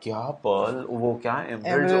साथ क्या पर्ल, वो क्या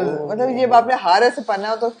एमराल्ड, मतलब ये आपने हार ऐसे पहना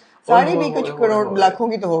हो तो साड़ी भी कुछ करोड़ लाखों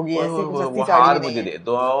की तो होगी, ऐसी वो सस्ती हार साड़ी मुझे नहीं दे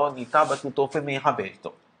दो नीता, बस तोहफे में यहाँ भेज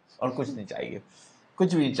दो और कुछ नहीं चाहिए,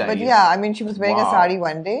 कुछ भी But चाहिए। yeah, I mean, she was wearing a Wow. sari one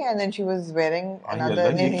day, and then she was wearing another.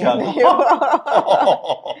 ये नहीं, क्या नहीं,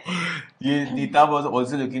 था? ये Nita was also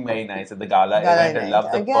looking very nice at the gala Gala event. I event. love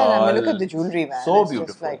the Again, I mean, look pearl. at the jewelry, man. So It's just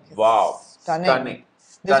beautiful. like, it's Wow. stunning. Stunning.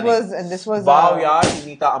 This was Wow, yaar,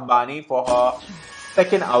 Nita Ambani for her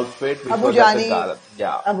second outfit, which Abu was at Jani, the gala.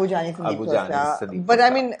 Yeah. Abu Jani Sandeep Abu को Jani था। Sandeep But को I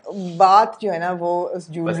था। mean, बात जो है ना वो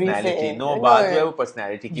उस ज्वेलरी से Personality. No, बात जो है वो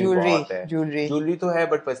personality की भी Jewelry, बहुत है। jewelry। Jewelry तो है,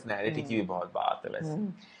 but personality की भी बहुत बात है वैसे।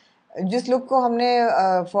 जिस लुक को हमने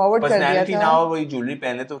फॉरवर्ड कर दिया Personality ना था, हो, वही jewelry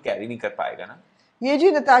पहने तो कैरी नहीं कर पाएगा ना। ये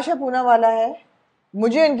जी नताशा पूना वाला है,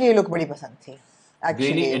 मुझे इनकी ये लुक बड़ी पसंद थी। Really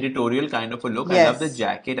Actually, editorial kind of a look. I Yes. love the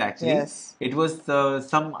jacket actually. Yes. It was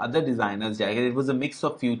some other designer's jacket. It was a mix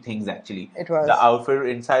of few things actually. It was. The outfit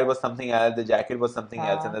inside was something else, the jacket was something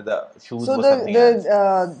else, and then the shoes so was something else.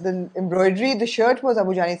 the embroidery, the shirt was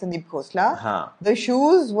Abu Jani Sandeep Khosla. हाँ. The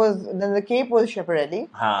shoes was, then the cape was Schiaparelli.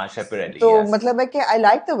 हाँ, Schiaparelli. So yes. मतलब है कि I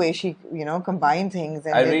like the way she combined things. And I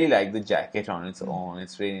then- really like the jacket on its own.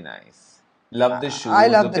 It's really nice. Love the shoes. I love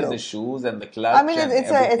Look the at look. the shoes and the clutch. I mean, and it's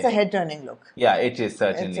a everything. head turning look. Yeah, it is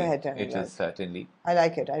certainly. It's a head-turning It look. is certainly. I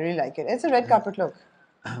like it. I really like it. It's a red carpet look.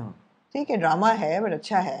 ठीक है, drama है but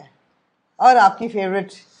अच्छा है। और आपकी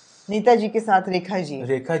favourite Nita जी के साथ रेखा जी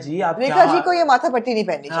रेखा जी आप रेखा जी को ये माथा पट्टी नहीं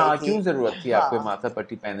पहननी हाँ चाहिए थी। क्यों जरूरत थी आपको हाँ। माथा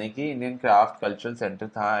पट्टी पहनने की? इंडियन क्राफ्ट कल्चरल सेंटर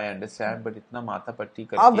था, आई अंडरस्टैंड, बट इतना माथा पट्टी आप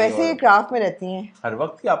करके वैसे ही और क्राफ्ट में रहती हैं। हर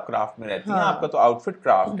वक्त ही आप क्राफ्ट में रहती हैं। हाँ। आपका तो आउटफिट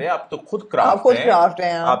क्राफ्ट है, आप तो खुद आप क्राफ्ट खुद हैं। क्राफ्ट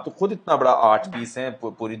हैं। आप तो खुद इतना बड़ा आर्ट पीस हैं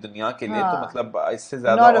पूरी दुनिया के लिए, तो हाँ। मतलब इससे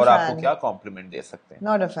ज्यादा Not a और आपको fan. क्या कॉम्प्लीमेंट दे सकते हैं?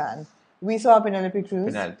 Not a fan. We saw Penelope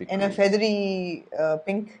Cruz Penelope in a Cruz. feathery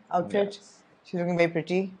pink outfit. Yes. She's looking very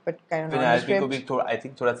pretty, but kind of penalty को भी nondescript. थोड़ा आई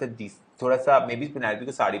थिंक थोड़ा सा मे बी पेनाल्टी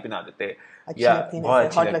को साड़ी पहना देते हैं, अच्छी या लगती है बहुत वैसे,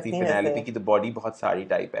 अच्छी hot लगती लगती है। है वैसे। पेनाल्टी की तो बॉडी बहुत साड़ी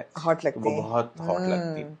टाइप है, Hot तो लगती वो है। बहुत हॉट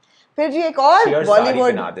लगती। फिर जी एक और Sheer साड़ी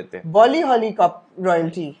बॉलीवुड पहना देते। बॉली हॉली कप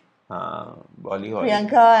रॉयल्टी हाँ बॉली हॉली।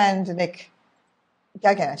 प्रियंका एंड निक,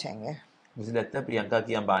 क्या कहना चाहेंगे? मुझे लगता है प्रियंका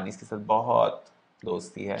की अंबानी के साथ बहुत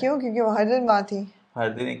दोस्ती है। क्यों? क्योंकि वो हर दिन वहाँ थी। हर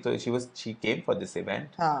दिन एक तो she came for this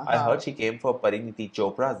event. हाँ, I हाँ। heard she came for Parineeti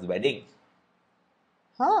चोपड़ा's wedding.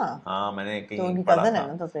 हाँ, हाँ मैंने तो कहीं उनकी पढ़ा cousin था, है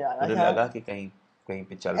ना, तो फिर आना मुझे था। लगा कि कहीं कहीं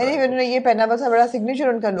पे चल रहा Anyway, है उन्होंने कुछ। ये पहना बस बड़ा सिग्नेचर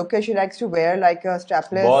उनका लुक है। She likes to wear like a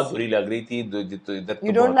strapless. बहुत बुरी लग रही थी तो इधर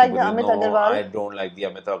You तो don't बहुत ही like the बुरी। Amit No, Agarwal? I don't like the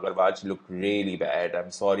Amit Agarwal. She looked really bad.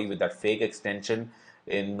 I'm sorry with that fake extension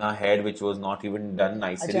in her head which was not even done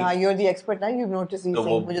nicely. अच्छा हाँ, you're the expert ना, you've noticed these तो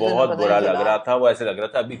वो things. मुझे तो बहुत पता बुरा नहीं लग चला। रहा था, वो ऐसे लग रहा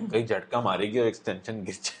था अभी कहीं झटका मारेगी और एक्सटेंशन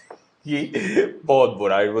गिर जाएगी। बहुत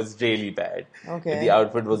बुरा, it was really bad. Okay. The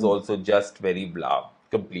outfit was also just very blah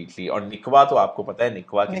completely। और निकवा तो आपको पता है,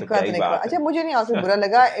 निकवा की तो निकवा क्या तो ही निकवा। बात अच्छा है। मुझे नहीं आउटफिट बुरा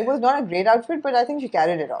लगा। It was not a great outfit, but I think she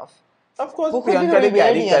carried it off. Of course वो खुद भी प्रियंका थोड़ी ने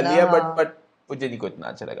कैरी weird ही है कर ना, लिया, हाँ। बट मुझे नहीं को इतना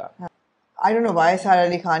अच्छा लगा। I don't know why Sara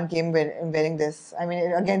Ali Khan came wearing this. I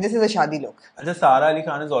mean, again, this is a शादी look. अच्छा सारा Ali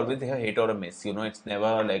Khan is always a hit or a miss, you know, it's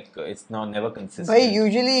never like it's never consistent। भाई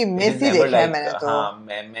usually It is miss he never देखा है like मैंने तो। हाँ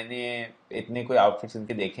मैंने इतने कोई आउटफिट्स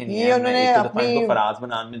इनके देखे नहीं ये है। मैं उन्होंने एक दो दफा अपनी इनको फराज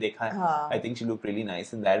बनान में देखा है। हाँ। I think she look really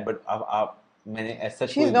nice in that, but अब आप मैंने ऐसा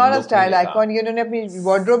She's कोई not a लुक नहीं style देखा। icon. ये उन्होंने अपनी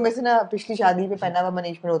wardrobe में से ना पिछली शादी पे पहना हुआ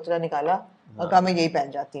मनीष मल्होत्रा निकाला और कहा मैं यही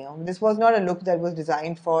पहन जाती हूँ। This was not a look that was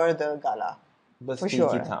designed for the gala. बस For ठीक ही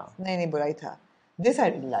sure. था। नहीं नहीं बुरा ही था। This I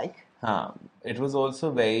didn't like. हाँ it was also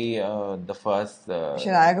very the first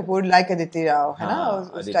Shanaya Kapoor like Aditi Rao है ना, हाँ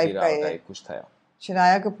उस अदिति टाइप का राव ये। टाइप कुछ था।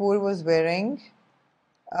 Shania Kapoor was wearing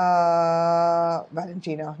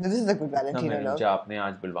Valentino. This is a good Valentino मुझे look. आपने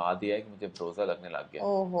आज बुलवा दिया है कि मुझे भरोसा लगने लग गया।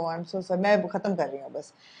 Oh, I'm so sorry. मैं खत्म कर रही हूँ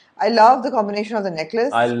बस. I love the combination of the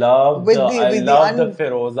necklace. I love with the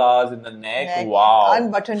Firozas in the neck. Wow.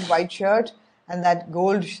 unbuttoned white shirt and that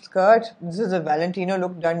gold skirt. This is a Valentino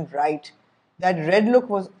look done right. That red look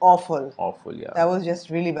was awful. Awful, yeah. That was just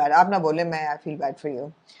really bad. आप ना बोले मैं I feel bad for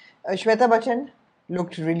you. Shweta Bachchan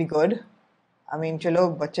looked really good. I mean, चलो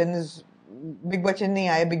Big Bachchan नहीं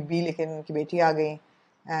आए, Big B, लेकिन उनकी बेटी आ गई.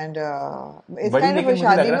 And it's बड़ी kind of a लेकिन मुझे लग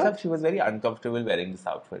शादी रहा था look. she was very uncomfortable wearing this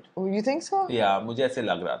outfit. Oh, you think so? Yeah, मुझे ऐसे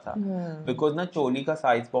लग रहा था because ना चोली का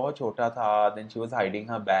साइज बहुत छोटा था, then she was hiding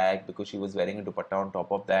her bag because she was wearing a dupatta on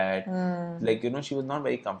top of that. Like you know she was not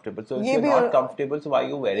very comfortable. So if ये you're भी not comfortable, so why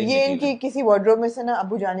are you wearing ये it इनकी even? किसी wardrobe में से ना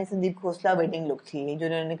अबू जानी Sandeep Khosla wedding look थी जो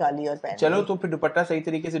उन्होंने निकाली और पहनी. चलो तो फिर दुपट्टा सही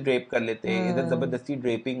तरीके से ड्रेप कर लेते हैं। इधर जबरदस्ती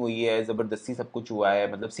ड्रेपिंग हुई है, जबरदस्ती सब कुछ हुआ है,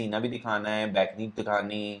 मतलब सीना भी दिखाना है, बैक नी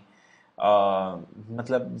दिखानी,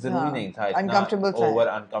 मतलब जरूरी हाँ, नहीं था इतना uncomfortable था. Over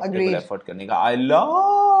uncomfortable Agreed. एफर्ट करने का। आई लव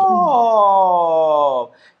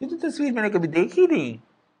ये तो तस्वीर मैंने कभी देखी नहीं।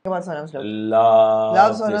 Come on, Sonam's look. Love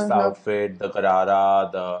Love this Sonam's look. outfit, the garara,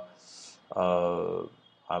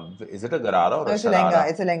 is it a garara or a It's a lehenga. sharara?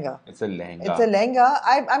 It's a lehenga. It's a lehenga. It's a lehenga.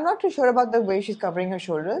 I'm not too sure about the way she's covering her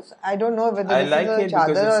shoulders. I don't know whether I this like is a it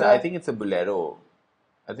because chadar it's, or I a... think it's a bolero.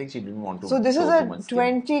 I think she didn't want to So this show is too a much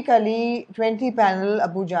skin. 20 panel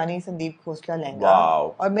Abu Jani Sandeep Khosla lehenga.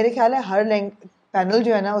 Wow. और मेरे ख्याल है हर panel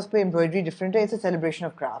जो है ना उस पे embroidery different है. It's a celebration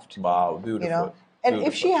of craft. Wow, beautiful. You know. And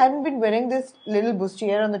if she Beautiful. hadn't been wearing this little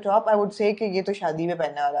bustier on the top, I would say कि ये तो शादी में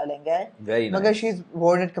पहनने वाला लहंगा है. Very nice. मगर she's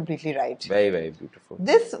worn it completely right. Very, very beautiful.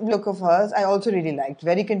 This look of hers, I also really liked.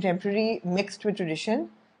 Very contemporary, mixed with tradition.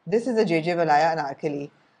 This is a JJ Valaya Anarkali.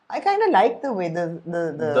 I kind of like the way the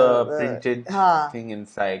printed हाँ. thing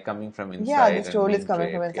inside, coming from inside. Yeah, the and stole is being coming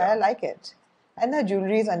from draped, inside. I yeah. like it. And her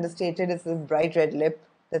jewelry is understated. It's this bright red lip.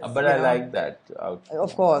 That's, But you I know, like that outfit.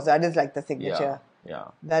 Of course, that is like the signature. Yeah.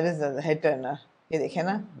 That is the head turner. ये देखे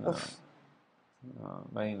ना? उफ.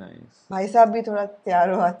 Very nice. भाई साहब भी थोड़ा तैयार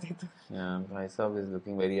हो आते तो. Yeah, myself is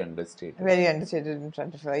looking very understated. Very understated in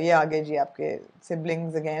front of her. ये आगे जी आपके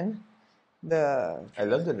siblings again. I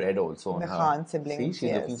love the red also on the her. Khan siblings. See,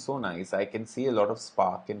 she's looking so nice. I can see a lot of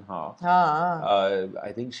spark in her.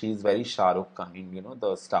 I think she's very Shah Rukh kind, you know,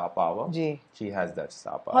 the star power. Ji. She has that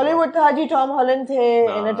star power. Hollywood था जी, Tom Holland थे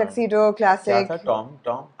in a tuxedo, classic. क्या था?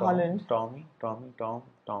 Tom Holland. Tom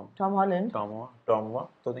Holland. Tom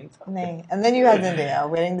तो नहीं था. नहीं. And then you had Zendaya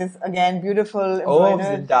wearing this again beautiful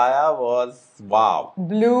embroidered. Zendaya was wow.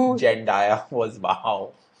 Blue. Zendaya was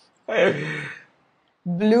wow.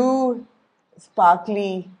 Blue,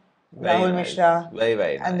 sparkly. Rahul Mishra. Very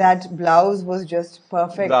nice. And that blouse was just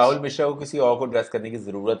perfect. Rahul Mishra को किसी और को dress करने की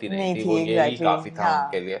जरूरत ही नहीं थी. वो यही काफी था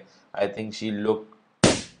उनके लिए. I think she looked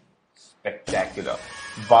spectacular.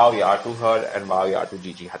 Wow yaar to her and wow yaar to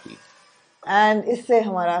Gigi Hadid. And इससे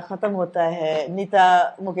हमारा खत्म होता है नीता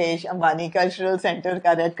मुकेश अंबानी कल्चरल सेंटर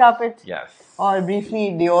का रेड कार्पेट. Yes. और ब्रीफली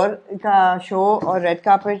डियोर का शो और रेड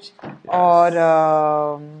कार्पेट. और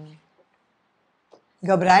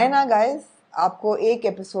घबराए ना गाइस, आपको एक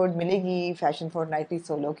एपिसोड मिलेगी फैशन फोर्टनाइटली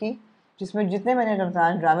सोलो की, जिसमें जितने मैंने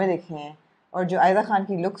रमज़ान ड्रामे देखे हैं और जो आयदा खान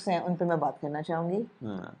की लुक्स हैं उन पर मैं बात करना चाहूँगी.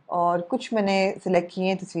 और कुछ मैंने सिलेक्ट किए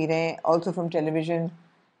हैं तस्वीरें also from television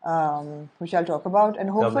which I'll talk about, and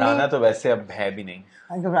hopefully घबराना तो वैसे अब है भी नहीं.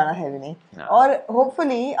 घबराना है भी नहीं. और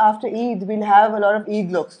hopefully after Eid we'll have a lot of Eid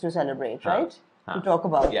looks to celebrate, right? To talk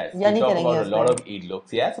about. Yes, we talk about a lot of Eid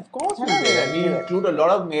looks. Yes, of course we will. And we include a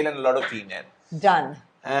lot of male and a lot of female. Done.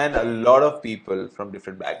 And a lot of people from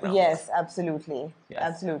different backgrounds. Yes, absolutely. Yes.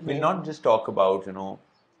 Absolutely. We'll not just talk about, you know,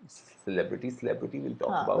 celebrity. We'll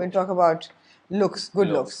talk about. We'll talk about looks, good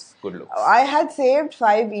looks. Good looks. I had saved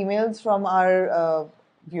 5 emails from our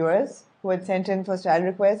viewers who had sent in for style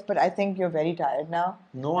requests, but I think you're very tired now.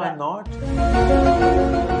 No, I'm not.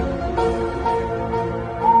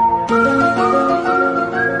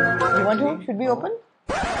 You want to? Should we open?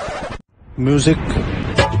 Music.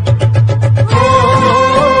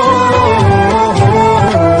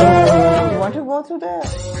 You want to go through the...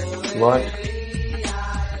 What?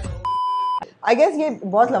 I guess ये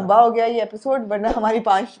बहुत लंबा हो गया ये episode, वरना हमारी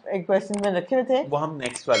 5 question में रखे हुए थे. वो हम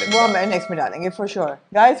नेक्स्ट वाले वो हम नेक्स्ट में डालेंगे for sure.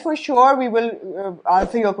 Guys, for sure we will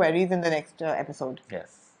answer your queries in the next episode. Yes.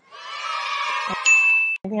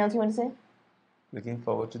 Anything else you want to say? Looking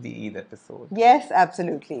forward to the Eid episode. Yes,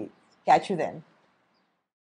 absolutely. Catch you then.